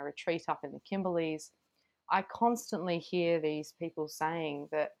or my retreat up in the Kimberleys, I constantly hear these people saying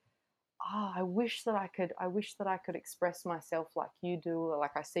that, I wish that I could express myself like you do, or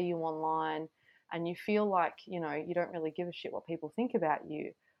like I see you online and you feel like, you don't really give a shit what people think about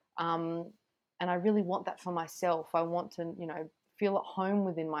you. And I really want that for myself. I want to, feel at home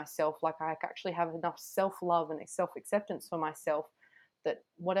within myself, like I actually have enough self-love and self-acceptance for myself that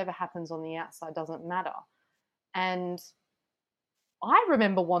whatever happens on the outside doesn't matter. And I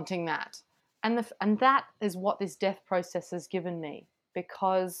remember wanting that. And that is what this death process has given me,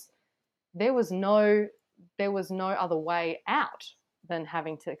 because there was no other way out than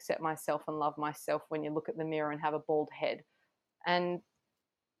having to accept myself and love myself when you look at the mirror and have a bald head. And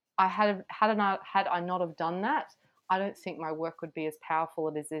had I not have done that, I don't think my work would be as powerful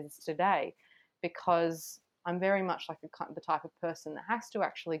as it is today, because I'm very much like the type of person that has to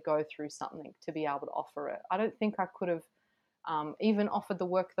actually go through something to be able to offer it. I don't think I could have even offered the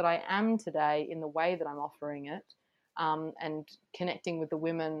work that I am today in the way that I'm offering it, and connecting with the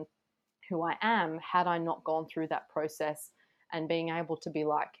women who I am, had I not gone through that process and being able to be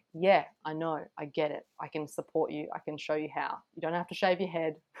like, yeah, I know, I get it, I can support you, I can show you how. You don't have to shave your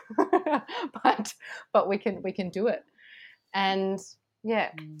head, but we can do it. And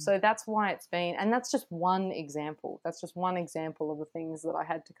yeah, so that's why it's been, and that's just one example. That's just one example of the things that I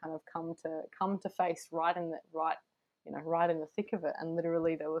had to kind of come to face right in the thick of it. And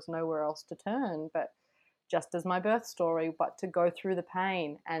literally there was nowhere else to turn but just as my birth story, but to go through the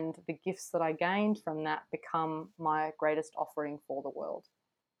pain, and the gifts that I gained from that become my greatest offering for the world.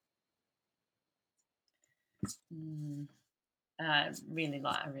 I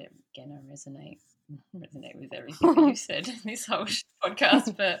resonate with everything that you've said in this whole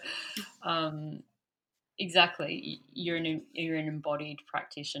podcast. But exactly, you're an embodied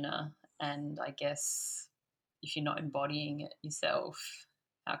practitioner, and I guess if you're not embodying it yourself,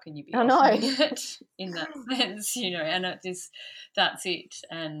 how can you be offering it in that sense? And that's it.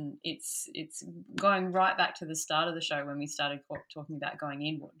 And it's going right back to the start of the show when we started talking about going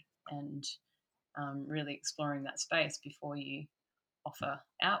inward and really exploring that space before you offer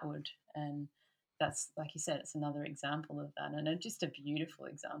outward. And that's, like you said, it's another example of that, and just a beautiful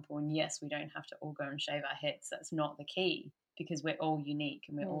example. And yes, we don't have to all go and shave our heads. That's not the key, because we're all unique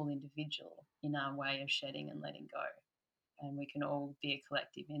and we're all individual in our way of shedding and letting go. And we can all be a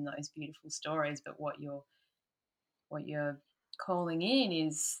collective in those beautiful stories. But what you're calling in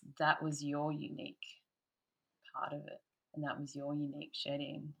is that was your unique part of it, and that was your unique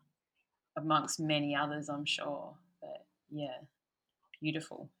shedding amongst many others, I'm sure. But yeah,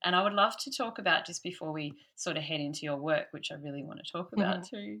 beautiful. And I would love to talk about, just before we sort of head into your work, which I really want to talk about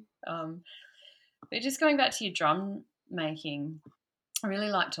too, but just going back to your drum making, I really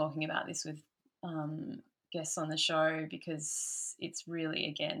like talking about this with guests on the show, because it's really,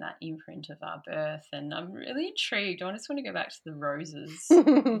 again, that imprint of our birth. And I'm really intrigued. I just want to go back to the roses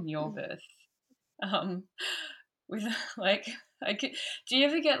in your birth. With like, do you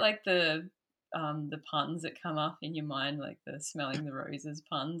ever get like the puns that come up in your mind, like the smelling the roses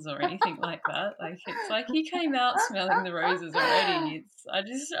puns or anything like that? Like, it's like you came out smelling the roses already.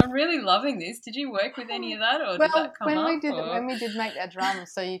 I'm really loving this. Did you work with any of that, or did that come up? When we did make that drum,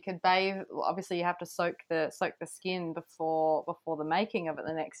 so you could bathe. Obviously, you have to soak the skin before the making of it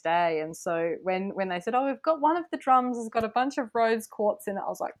the next day. And so when they said, "Oh, we've got one of the drums has got a bunch of rose quartz in it," I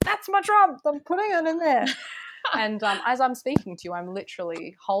was like, "That's my drum. I'm putting it in there." And as I'm speaking to you, I'm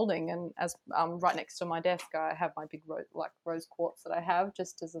literally holding, and as right next to my desk, I have my big rose quartz that I have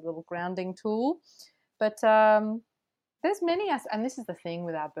just as a little grounding tool. But there's many, and this is the thing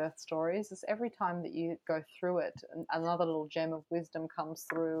with our birth stories, is every time that you go through it, another little gem of wisdom comes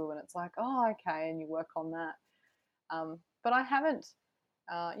through, and it's like, oh, okay, and you work on that. But I haven't,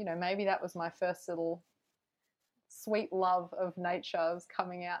 maybe that was my first little sweet love of nature was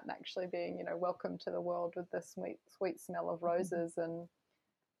coming out and actually being, welcome to the world with the sweet smell of roses. And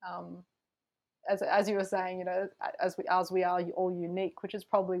as you were saying, as we are all unique, which is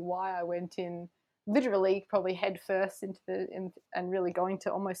probably why I went in literally probably head first into and really going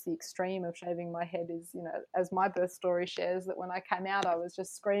to almost the extreme of shaving my head. Is, as my birth story shares, that when I came out I was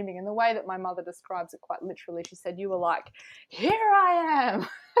just screaming, and the way that my mother describes it quite literally, she said, "You were like, here I am."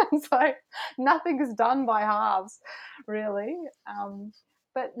 And so nothing is done by halves, really.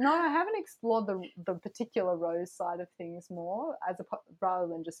 But no, I haven't explored the particular rose side of things more, rather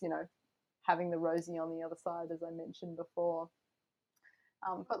than just having the rosy on the other side, as I mentioned before.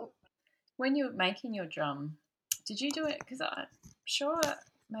 But when you were making your drum, did you do it? Because I'm sure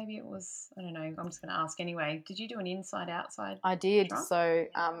maybe it was, I don't know, I'm just going to ask anyway. Did you do an inside-outside I did. drum? So,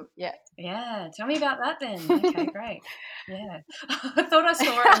 yeah. Yeah, tell me about that then. Okay, great. Yeah. I thought I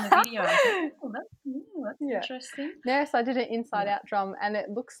saw it on the video. I thought, that's interesting. Yes, I did an inside-out drum, and it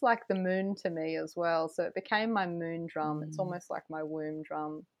looks like the moon to me as well. So it became my moon drum. It's almost like my womb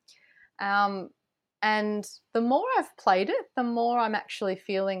drum. And the more I've played it, the more I'm actually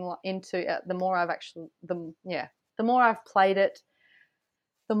feeling into it. The more I've played it,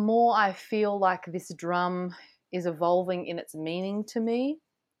 the more I feel like this drum is evolving in its meaning to me,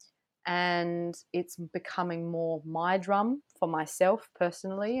 and it's becoming more my drum for myself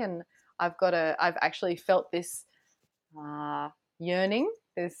personally. And I've actually felt this yearning,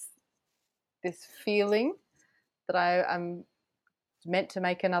 this feeling that I'm meant to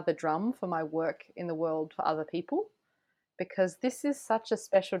make another drum for my work in the world for other people, because this is such a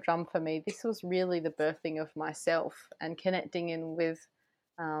special drum for me. This was really the birthing of myself and connecting in with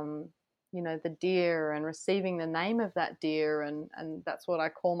the deer and receiving the name of that deer, and that's what I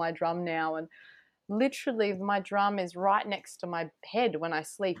call my drum now. And literally my drum is right next to my head when I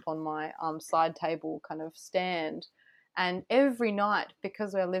sleep on my side table kind of stand. And every night,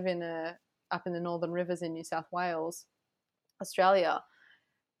 because I live up in the Northern Rivers in New South Wales, Australia,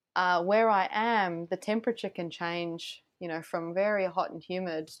 where I am, the temperature can change, from very hot and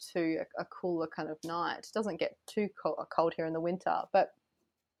humid to a cooler kind of night. It doesn't get too cold here in the winter, but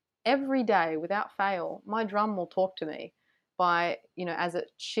every day without fail, my drum will talk to me by, as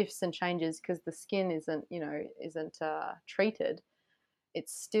it shifts and changes, because the skin isn't treated.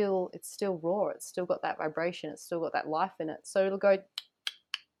 It's still raw. It's still got that vibration. It's still got that life in it. So it'll go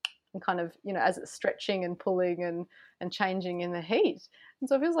and kind of, as it's stretching and pulling and changing in the heat. And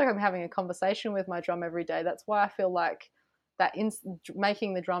so it feels like I'm having a conversation with my drum every day. That's why I feel like that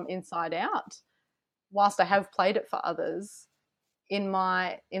making the drum inside out, whilst I have played it for others, in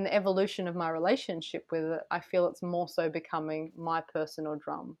the evolution of my relationship with it, I feel it's more so becoming my personal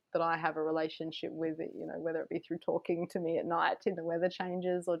drum that I have a relationship with it, whether it be through talking to me at night in the weather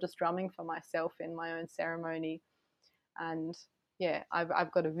changes, or just drumming for myself in my own ceremony. And yeah,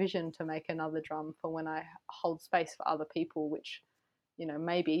 I've got a vision to make another drum for when I hold space for other people, which,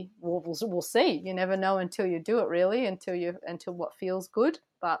 maybe we'll see. You never know until you do it, really, until what feels good.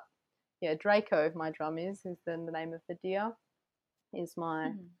 But Draco, my drum is then the name of the deer, is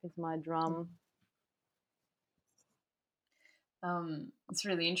my drum. It's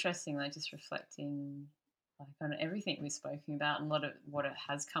really interesting, like just reflecting like on everything we've spoken about, and a lot of what it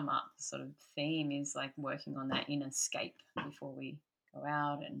has come up, the sort of theme is like working on that inner scape before we go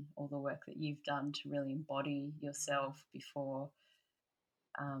out, and all the work that you've done to really embody yourself before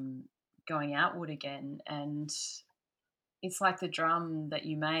going outward again. And it's like the drum that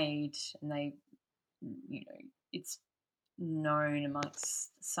you made, and they, it's known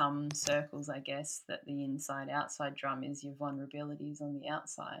amongst some circles, I guess, that the inside outside drum is your vulnerabilities on the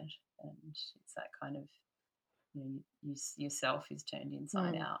outside, and it's that kind of, yourself is turned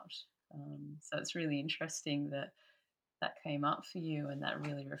inside out. So it's really interesting that came up for you, and that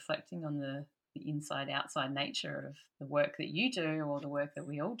really reflecting on the inside outside nature of the work that you do, or the work that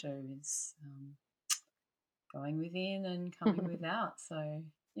we all do, is going within and coming without. So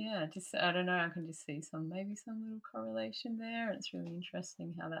yeah, just I don't know, I can just see maybe some little correlation there. And it's really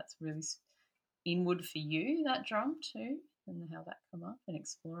interesting how that's really inward for you, that drum too, and how that come up, and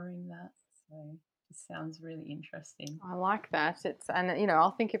exploring that. So it sounds really interesting. I like that.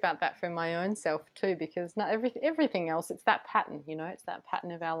 I'll think about that for my own self too, because not everything else, it's that pattern, it's that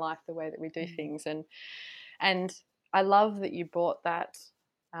pattern of our life, the way that we do things. And I love that you brought that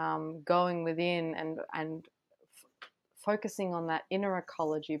going within and focusing on that inner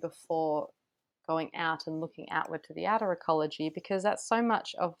ecology before going out and looking outward to the outer ecology, because that's so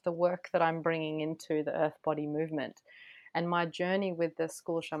much of the work that I'm bringing into the Earth Body movement. And my journey with the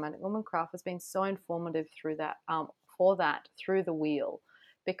School of Shamanic Womancraft has been so informative through that, through the wheel.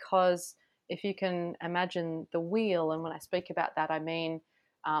 Because if you can imagine the wheel, and when I speak about that, I mean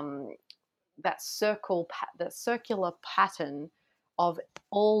that circular pattern of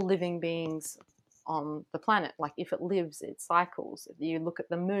all living beings on the planet. Like if it lives, it cycles. You look at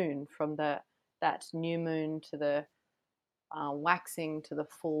the moon, from that new moon to the waxing, to the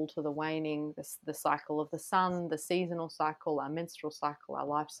full, to the waning, the cycle of the sun, the seasonal cycle, our menstrual cycle, our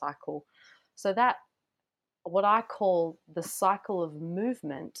life cycle. So that, what I call the cycle of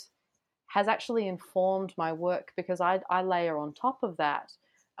movement, has actually informed my work, because I layer on top of that.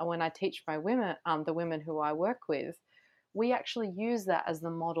 And when I teach my women, the women who I work with, we actually use that as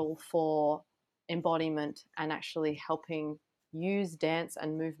the model for embodiment, and actually helping use dance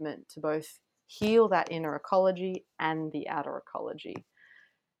and movement to both heal that inner ecology and the outer ecology.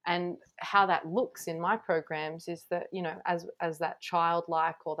 And how that looks in my programs is that, as that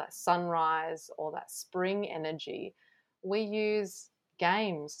childlike, or that sunrise, or that spring energy, we use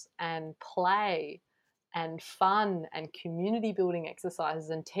games and play and fun and community building exercises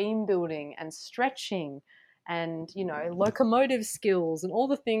and team building and stretching and locomotive skills, and all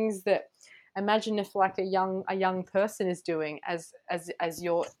the things that, imagine if like a young person is doing as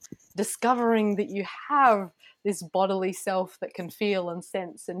you're discovering that you have this bodily self that can feel and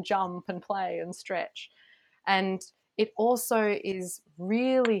sense and jump and play and stretch. And it also is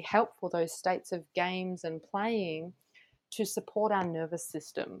really helpful, those states of games and playing, to support our nervous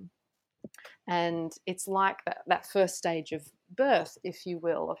system. And it's like that first stage of birth, if you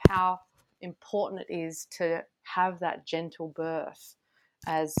will, of how important it is to have that gentle birth,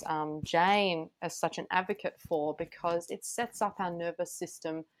 as Jane is such an advocate for, because it sets up our nervous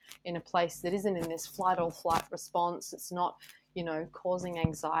system in a place that isn't in this flight or flight response. It's not, causing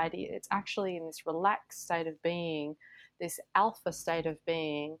anxiety. It's actually in this relaxed state of being, this alpha state of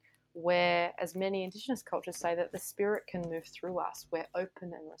being, where, as many Indigenous cultures say, that the spirit can move through us. We're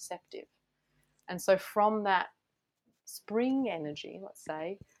open and receptive. And so from that spring energy, let's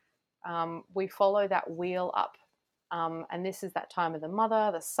say, we follow that wheel up. And this is that time of the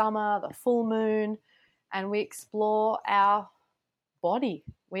mother, the summer, the full moon, and we explore our body.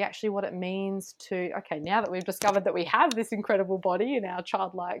 What it means to, now that we've discovered that we have this incredible body in our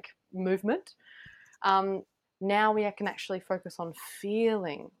childlike movement, now we can actually focus on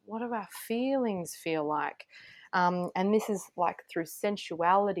feeling. What do our feelings feel like? And this is like through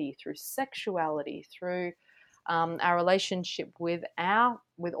sensuality, through sexuality, through our relationship with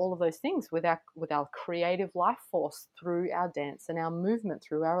all of those things, with our creative life force, through our dance and our movement,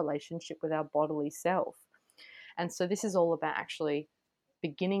 through our relationship with our bodily self. And so this is all about actually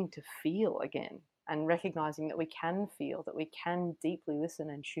beginning to feel again, and recognizing that we can feel, that we can deeply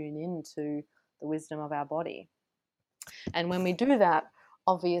listen and tune into the wisdom of our body. And when we do that,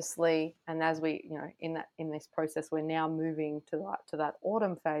 obviously, and as we, in this process, we're now moving to that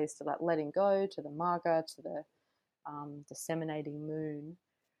autumn phase, to that letting go, to the Marga, to the disseminating moon.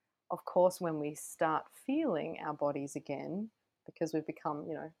 Of course, when we start feeling our bodies again, because we've become,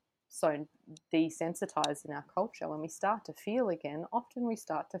 so desensitized in our culture, when we start to feel again, often we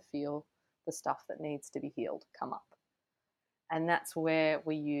start to feel the stuff that needs to be healed come up. And that's where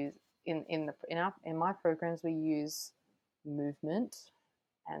we use in my programs, we use movement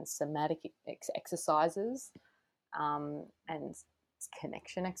and somatic exercises, and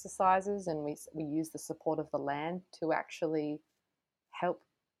connection exercises, and we use the support of the land to actually help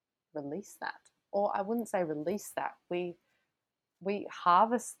release that. Or I wouldn't say release that. We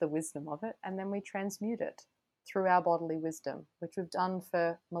harvest the wisdom of it, and then we transmute it through our bodily wisdom, which we've done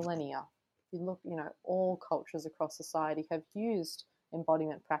for millennia. You look, all cultures across society have used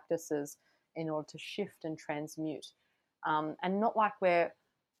embodiment practices in order to shift and transmute. And not like we're,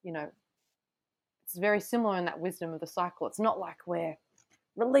 it's very similar in that wisdom of the cycle. It's not like we're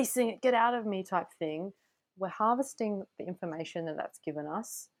releasing it, get out of me type thing. We're harvesting the information that's given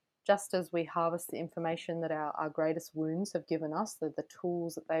us, just as we harvest the information that our greatest wounds have given us, the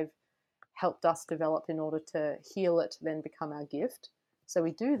tools that they've helped us develop in order to heal it, then become our gift. So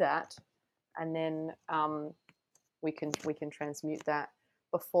we do that, and then we can transmute that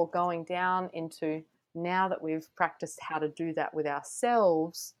before going down into, now that we've practiced how to do that with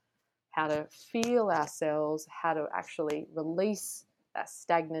ourselves, how to feel ourselves, how to actually release that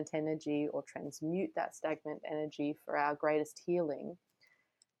stagnant energy or transmute that stagnant energy for our greatest healing.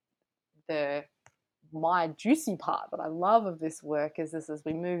 My juicy part that I love of this work is this, as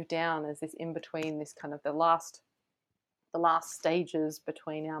we move down, as this in between, this kind of the last stages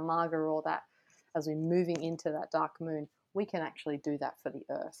between our Marga, or that as we're moving into that dark moon, we can actually do that for the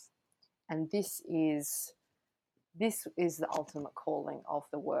earth. And this is the ultimate calling of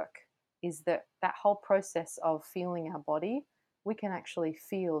the work, is that whole process of feeling our body, we can actually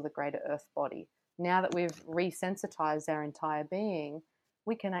feel the greater earth body. Now that we've resensitized our entire being,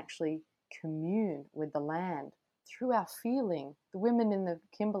 we can actually commune with the land through our feeling. The women in the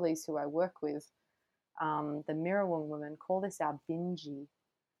Kimberleys who I work with, the Mirror women, call this our binji.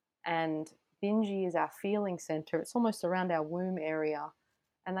 And binji is our feeling center. It's almost around our womb area.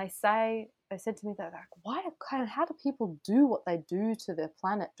 And they said to me that, like, how do people do what they do to their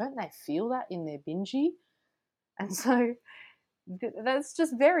planet? Don't they feel that in their binji? And so that's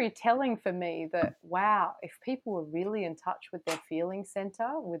just very telling for me that, wow, if people were really in touch with their feeling center,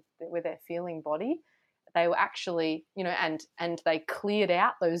 with their feeling body, they were actually, and they cleared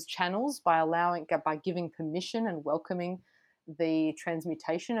out those channels by giving permission and welcoming the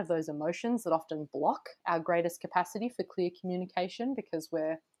transmutation of those emotions that often block our greatest capacity for clear communication, because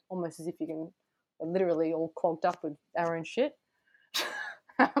we're almost as if we're literally all clogged up with our own shit.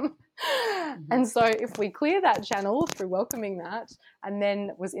 And so if we clear that channel through welcoming that, and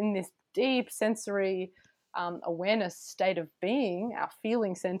then was in this deep sensory awareness state of being, our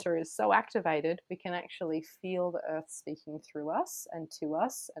feeling center is so activated, we can actually feel the earth speaking through us and to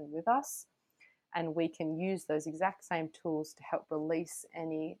us and with us. And we can use those exact same tools to help release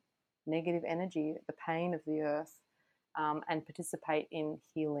any negative energy, the pain of the earth, and participate in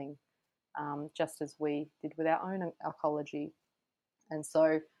healing, just as we did with our own ecology.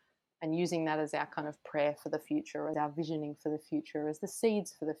 And using that as our kind of prayer for the future, as our visioning for the future, as the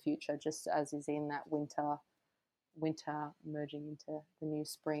seeds for the future, just as is in that winter merging into the new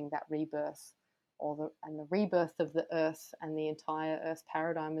spring, that rebirth, and the rebirth of the earth and the entire earth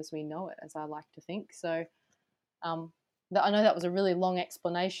paradigm as we know it, as I like to think. So I know that was a really long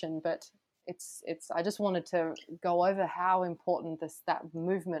explanation, but I just wanted to go over how important that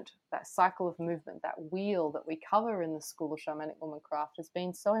movement, that cycle of movement, that wheel that we cover in the School of Shamanic Womancraft has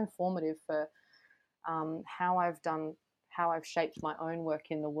been so informative for how I've shaped my own work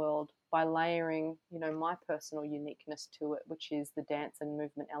in the world by layering, my personal uniqueness to it, which is the dance and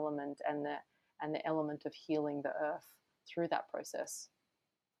movement element and the element of healing the earth through that process.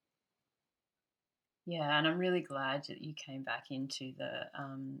 Yeah, and I'm really glad that you came back into the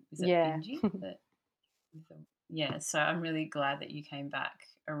is it Benji? Yeah, so I'm really glad that you came back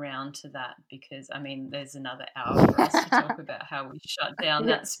around to that, because I mean there's another hour for us to talk about how we shut down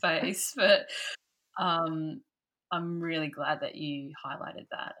that space, but I'm really glad that you highlighted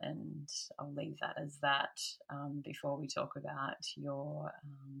that, and I'll leave that as that before we talk about your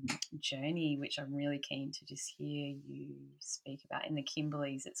journey, which I'm really keen to just hear you speak about in the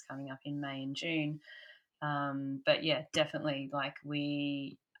Kimberleys. It's coming up in May and June. But yeah, definitely, like,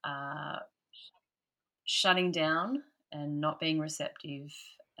 we are shutting down and not being receptive,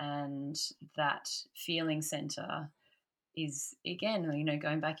 and that feeling center is, again,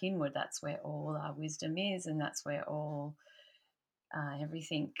 going back inward. That's where all our wisdom is, and that's where all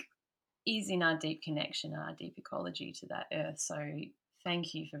everything is in our deep connection, our deep ecology to that earth. So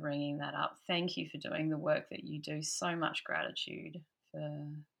thank you for bringing that up. Thank you for doing the work that you do. So much gratitude for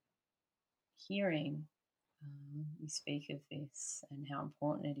hearing you speak of this and how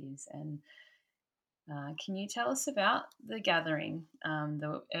important it is. And can you tell us about the gathering,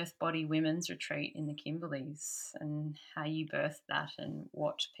 the Earth Body Women's Retreat in the Kimberleys, and how you birthed that and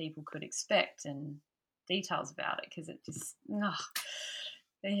what people could expect and details about it? Because it just, send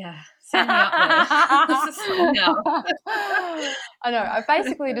me up there. I know. I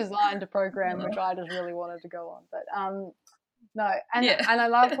basically designed a program which I just really wanted to go on, but no, and I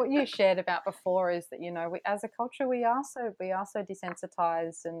love what you shared about before is that, you know, we, as a culture, we are so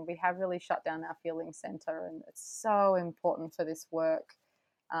desensitized, and we have really shut down our feeling center, and it's so important for this work.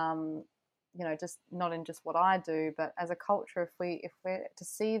 You know, just not in just what I do, but as a culture, if we're to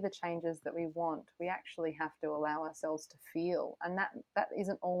see the changes that we want, we actually have to allow ourselves to feel, and that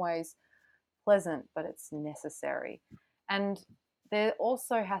isn't always pleasant, but it's necessary. And there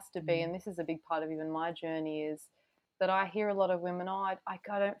also has to be, and this is a big part of even my journey, is that I hear a lot of women, I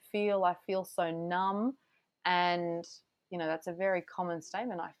don't feel, I feel so numb. And, you know, that's a very common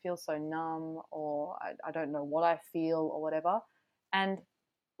statement. I feel so numb, or I don't know what I feel, or whatever. And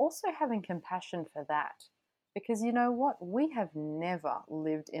also having compassion for that, because you know what? We have never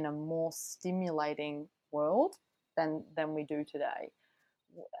lived in a more stimulating world than we do today.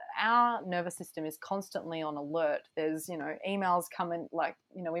 Our nervous system is constantly on alert. There's, you know, emails coming, like,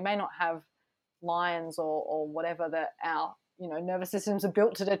 you know, we may not have lions or whatever that our, you know, nervous systems are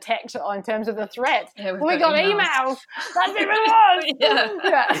built to detect in terms of the threat. Yeah, we got emails. That's even worse.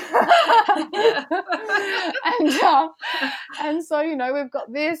 And so, you know, we've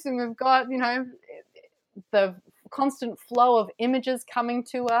got this, and we've got, you know, the constant flow of images coming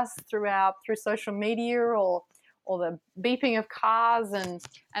to us through social media, or the beeping of cars, and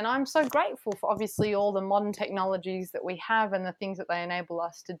I'm so grateful for obviously all the modern technologies that we have and the things that they enable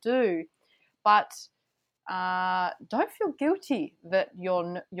us to do. But don't feel guilty that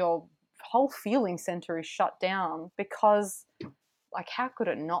your whole feeling center is shut down, because, like, how could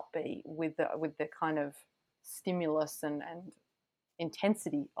it not be with the kind of stimulus and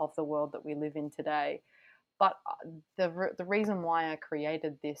intensity of the world that we live in today? But the reason why I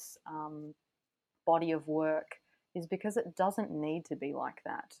created this body of work is because it doesn't need to be like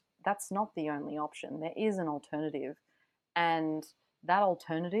that. That's not the only option. There is an alternative, and that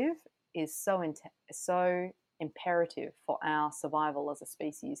alternative is so imperative for our survival as a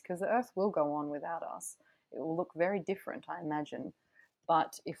species, because the Earth will go on without us. It will look very different, I imagine.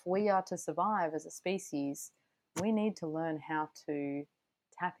 But if we are to survive as a species, we need to learn how to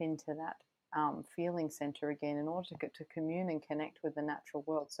tap into that feeling center again, in order to commune and connect with the natural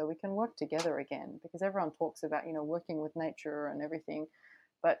world, so we can work together again. Because everyone talks about, you know, working with nature and everything,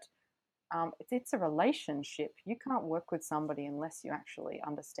 but it's a relationship. You can't work with somebody unless you actually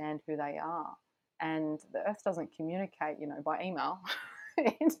understand who they are. And the Earth doesn't communicate, you know, by email.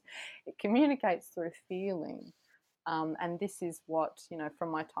 it communicates through feeling. And this is what, you know,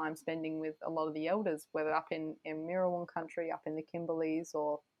 from my time spending with a lot of the elders, whether up in Mirrawong country, up in the Kimberleys,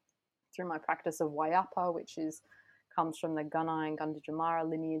 or through my practice of Wayapa, which comes from the Gunai and Gunditjmara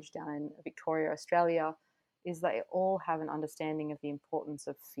lineage down in Victoria, Australia, is they all have an understanding of the importance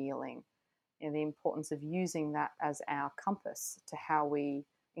of feeling, and the importance of using that as our compass to how we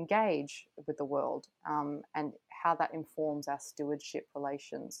engage with the world, and how that informs our stewardship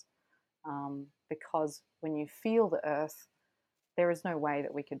relations. Because when you feel the earth, there is no way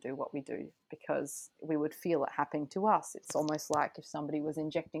that we could do what we do, because we would feel it happening to us. It's almost like if somebody was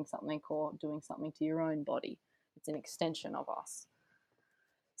injecting something or doing something to your own body. It's an extension of us.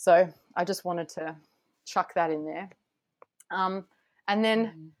 So I just wanted to chuck that in there. And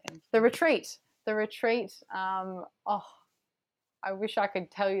then the retreat. I wish I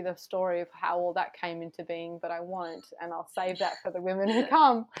could tell you the story of how all that came into being, but I won't, and I'll save that for the women who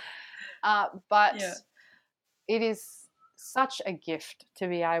come. But it is such a gift to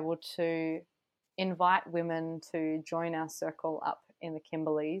be able to invite women to join our circle up in the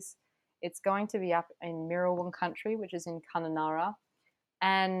Kimberleys. It's going to be up in Mirrawong country, which is in Kununurra,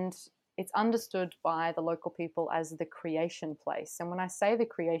 and it's understood by the local people as the creation place. And when I say the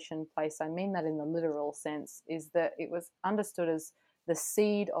creation place, I mean that in the literal sense, is that it was understood as the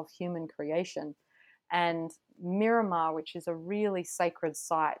seed of human creation. And Miramar, which is a really sacred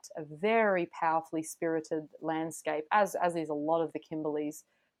site, a very powerfully spirited landscape, as is a lot of the Kimberleys,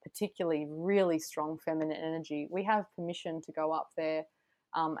 particularly really strong feminine energy. We have permission to go up there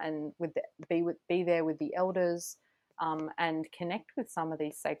and be there with the elders, and connect with some of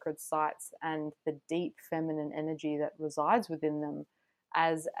these sacred sites and the deep feminine energy that resides within them,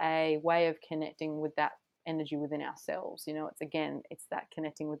 as a way of connecting with that energy within ourselves. You know, it's that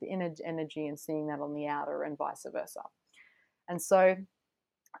connecting with the inner energy and seeing that on the outer, and vice versa. And so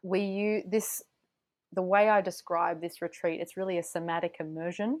this the way I describe this retreat, it's really a somatic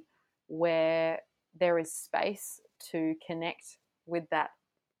immersion where there is space to connect with that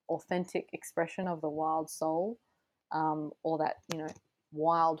authentic expression of the wild soul, or that,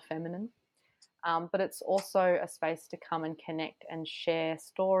 wild feminine. But it's also a space to come and connect and share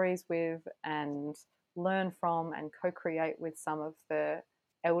stories with and learn from and co-create with some of the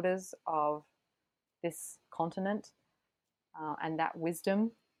elders of this continent, and that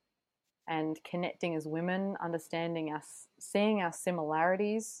wisdom, and connecting as women, understanding us, seeing our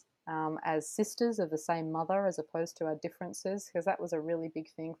similarities as sisters of the same mother as opposed to our differences, because that was a really big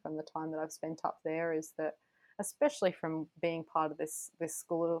thing from the time that I've spent up there, is that, especially from being part of this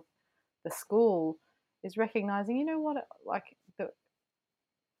school, the school is recognizing,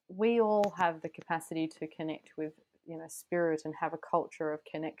 we all have the capacity to connect with, spirit, and have a culture of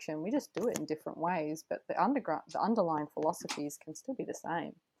connection. We just do it in different ways, but the underlying philosophies can still be the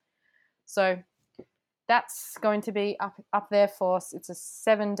same. So that's going to be up there for us. It's a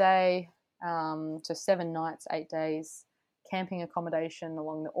 7-day to 7 nights, 8 days camping accommodation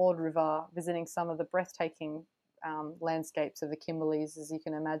along the Ord River, visiting some of the breathtaking landscapes of the Kimberleys, as you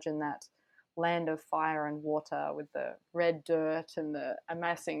can imagine, that land of fire and water with the red dirt and the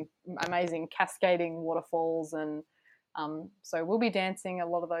amazing cascading waterfalls. And so we'll be dancing a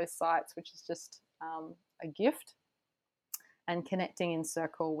lot of those sites, which is just a gift, and connecting in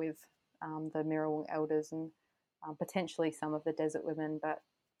circle with the Mirrawong elders and potentially some of the desert women. But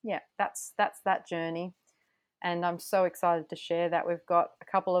yeah, that's that journey, and I'm so excited to share that. We've got a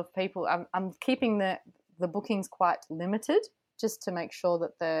couple of people. I'm keeping the bookings quite limited, just to make sure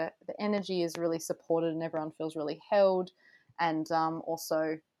that the energy is really supported and everyone feels really held, and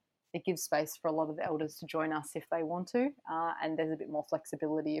also it gives space for a lot of the elders to join us if they want to, and there's a bit more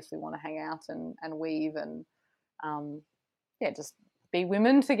flexibility if we want to hang out and weave and just be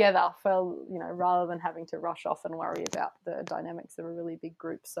women together, for rather than having to rush off and worry about the dynamics of a really big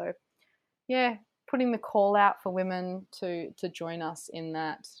group. So yeah, putting the call out for women to join us in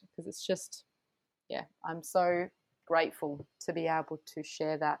that, because it's just, I'm so grateful to be able to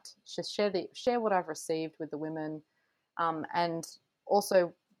share that, just share what I've received with the women, and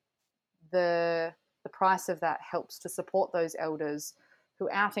also the price of that helps to support those elders who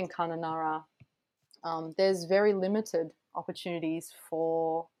out in Kununurra, there's very limited opportunities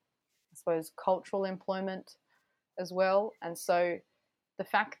for, I suppose, cultural employment as well. And so the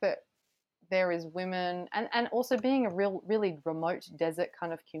fact that there is women, and also being a really remote desert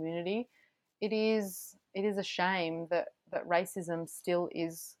kind of community, it is a shame that racism still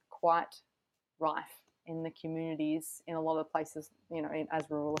is quite rife in the communities in a lot of places, as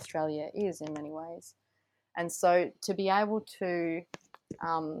rural Australia is in many ways. And so to be able to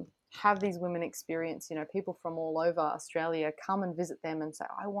have these women experience, people from all over Australia come and visit them and say,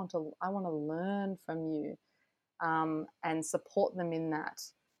 I want to learn from you, and support them in that,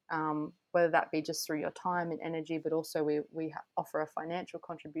 whether that be just through your time and energy, but also we offer a financial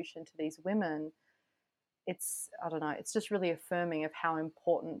contribution to these women. It's just really affirming of how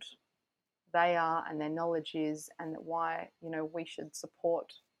important they are and their knowledge is, and why, we should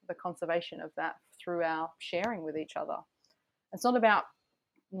support the conservation of that through our sharing with each other. It's not about,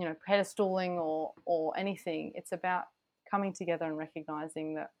 pedestaling or anything. It's about coming together and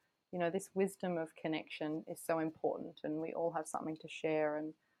recognizing that, this wisdom of connection is so important, and we all have something to share,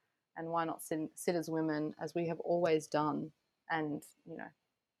 and why not sit as women as we have always done, and,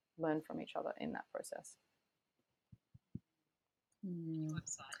 learn from each other in that process.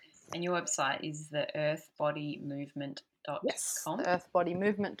 And your website is the earthbodymovement.com? Yes, the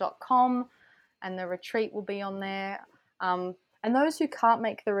earthbodymovement.com, and the retreat will be on there. And those who can't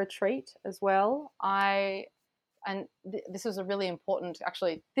make the retreat as well, this was a really important,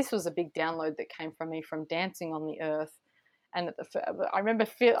 actually, this was a big download that came from me from dancing on the earth. And I remember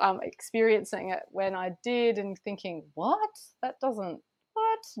experiencing it when I did and thinking, what?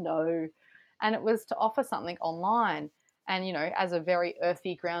 No. And it was to offer something online. And, as a very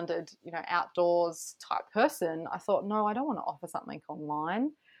earthy, grounded, outdoors type person, I thought, no, I don't want to offer something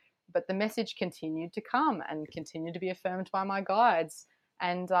online. But the message continued to come and continued to be affirmed by my guides.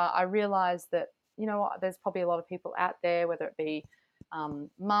 And I realized that, there's probably a lot of people out there, whether it be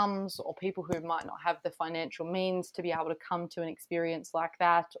mums or people who might not have the financial means to be able to come to an experience like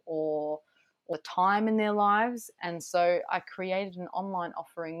that, or time in their lives. And so I created an online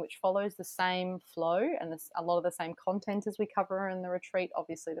offering which follows the same flow and a lot of the same content as we cover in the retreat.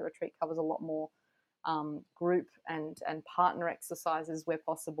 Obviously, the retreat covers a lot more group and partner exercises where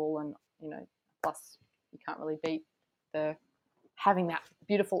possible, and plus you can't really beat having that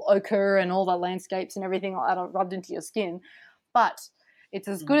beautiful ochre and all the landscapes and everything like that rubbed into your skin. But it's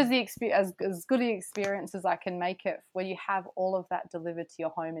as good as the as good an experience as I can make it, where you have all of that delivered to your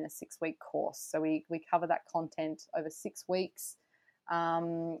home in a 6-week course. So we cover that content over 6 weeks.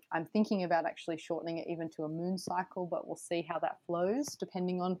 I'm thinking about actually shortening it even to a moon cycle, but we'll see how that flows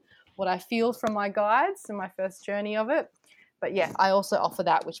depending on what I feel from my guides and my first journey of it. But yeah, I also offer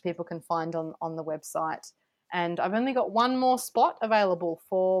that, which people can find on the website. And I've only got one more spot available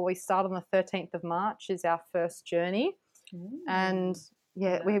we start on the 13th of March is our first journey. And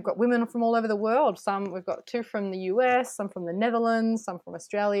yeah, we've got women from all over the world. We've got 2 from the US, some from the Netherlands, some from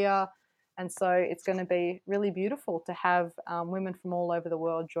Australia. And so it's going to be really beautiful to have women from all over the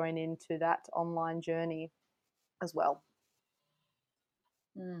world join into that online journey as well.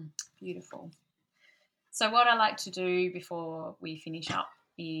 Beautiful. So what I like to do before we finish up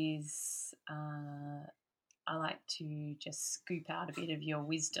is I like to just scoop out a bit of your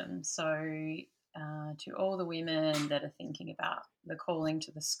wisdom. So to all the women that are thinking about the calling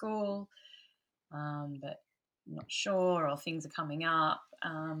to the school, but not sure, or things are coming up,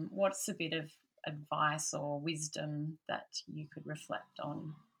 what's a bit of advice or wisdom that you could reflect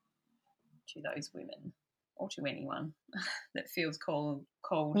on to those women, or to anyone that feels called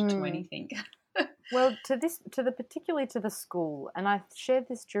to anything? Well, particularly to the school, and I shared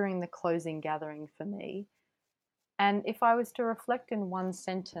this during the closing gathering for me. And if I was to reflect in one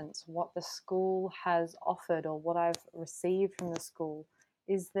sentence what the school has offered or what I've received from the school,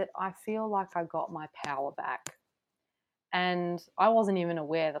 is that I feel like I got my power back. And I wasn't even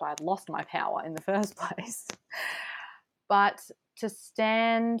aware that I'd lost my power in the first place. But to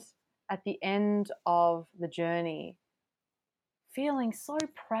stand at the end of the journey feeling so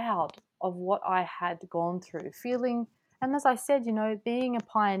proud of what I had gone through, and as I said, being a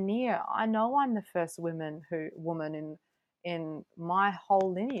pioneer, I know I'm the first woman in my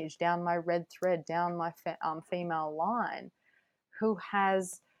whole lineage, down my red thread, down my female line, who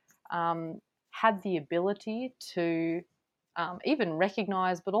has had the ability to even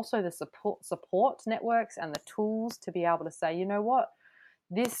recognize, but also the support networks and the tools to be able to say, you know what,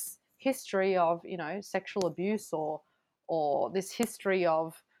 this history of sexual abuse or this history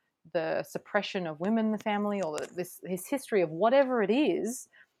of the suppression of women in the family, or this history of whatever it is,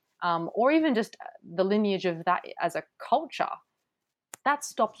 or even just the lineage of that as a culture, that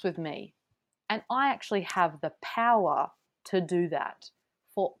stops with me. And I actually have the power to do that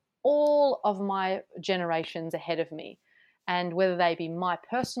for all of my generations ahead of me. And whether they be my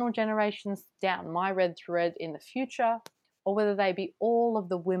personal generations down my red thread in the future, or whether they be all of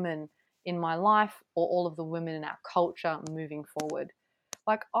the women in my life or all of the women in our culture moving forward.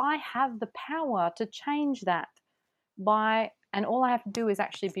 Like, I have the power to change that and all I have to do is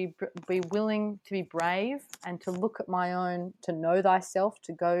actually be willing to be brave and to look at my own, to know thyself,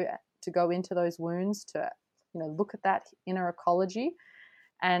 to go into those wounds, to look at that inner ecology,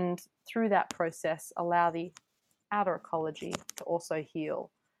 and through that process allow the outer ecology to also heal.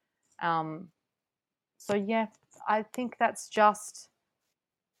 So yeah, I think that's just,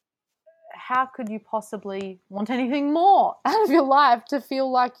 how could you possibly want anything more out of your life, to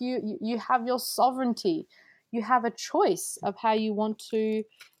feel like you have your sovereignty, you have a choice of how you want to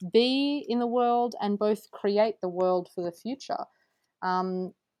be in the world and both create the world for the future.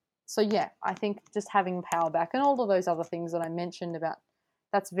 So yeah, I think just having power back and all of those other things that I mentioned about,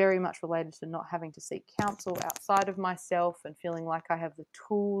 that's very much related to not having to seek counsel outside of myself and feeling like I have the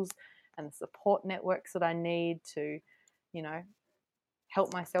tools and the support networks that I need to,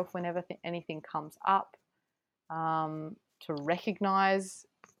 help myself whenever anything comes up, to recognize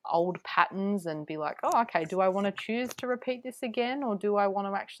old patterns and be like, oh, okay, do I want to choose to repeat this again, or do I want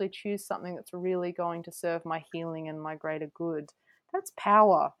to actually choose something that's really going to serve my healing and my greater good? That's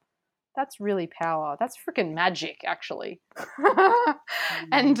power. That's really power. That's freaking magic, actually.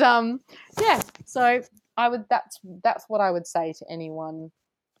 And yeah, so that's what I would say to anyone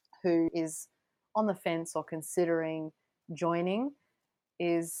who is on the fence or considering joining,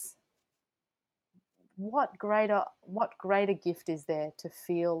 is what greater gift is there to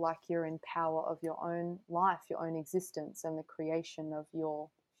feel like you're in power of your own life, your own existence, and the creation of your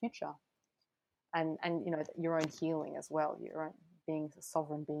future, and your own healing as well, your own being a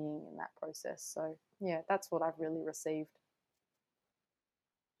sovereign being in that process. So yeah, that's what I've really received.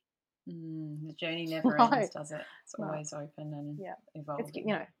 The journey never ends, does it? It's always open and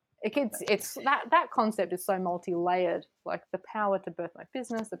evolving. It's that concept is so multi-layered, like the power to birth my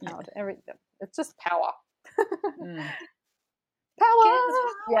business, the power to everything. It's just power. Power.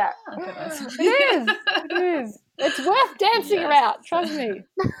 Yeah. It is. It's worth dancing around, trust me.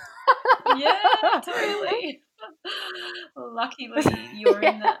 Yeah, totally. Luckily you're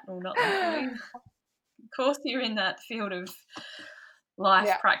in that, or not luckily. Of course you're in that field of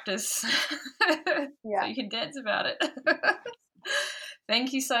life practice so Yeah. you can dance about it.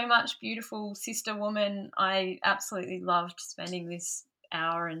 Thank you so much, beautiful sister woman. I absolutely loved spending this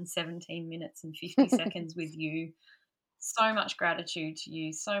hour and 17 minutes and 50 seconds with you. So much gratitude to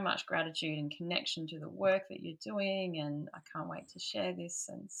you, so much gratitude and connection to the work that you're doing, and I can't wait to share this.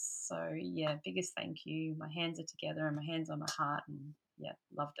 And so, yeah, biggest thank you. My hands are together and my hands on my heart, and yeah,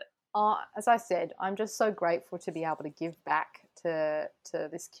 loved it. As I said, I'm just so grateful to be able to give back to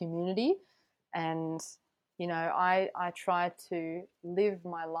this community. And, you know, I try to live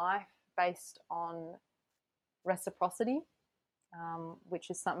my life based on reciprocity, which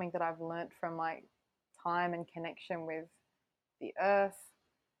is something that I've learned from my time and connection with the earth,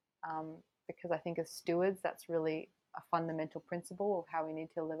 because I think as stewards, that's really a fundamental principle of how we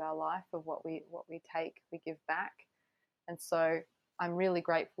need to live our life, of what we take, we give back. And so I'm really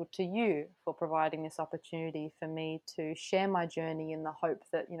grateful to you for providing this opportunity for me to share my journey, in the hope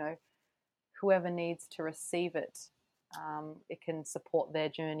that, you know, whoever needs to receive it, it can support their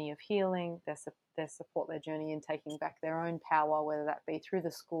journey of healing, their support their journey in taking back their own power, whether that be through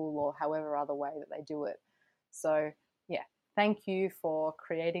the school or however other way that they do it. So, yeah, thank you for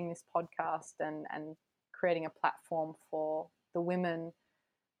creating this podcast and creating a platform for the women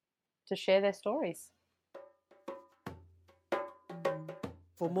to share their stories.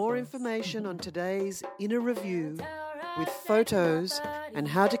 For more information on today's Inner Review with photos and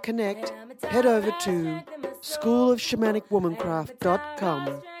how to connect, head over to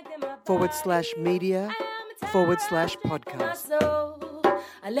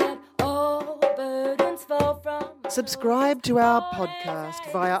Subscribe to our podcast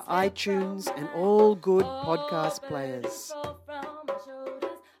via iTunes and all good podcast players.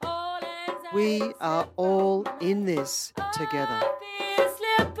 We are all in this together.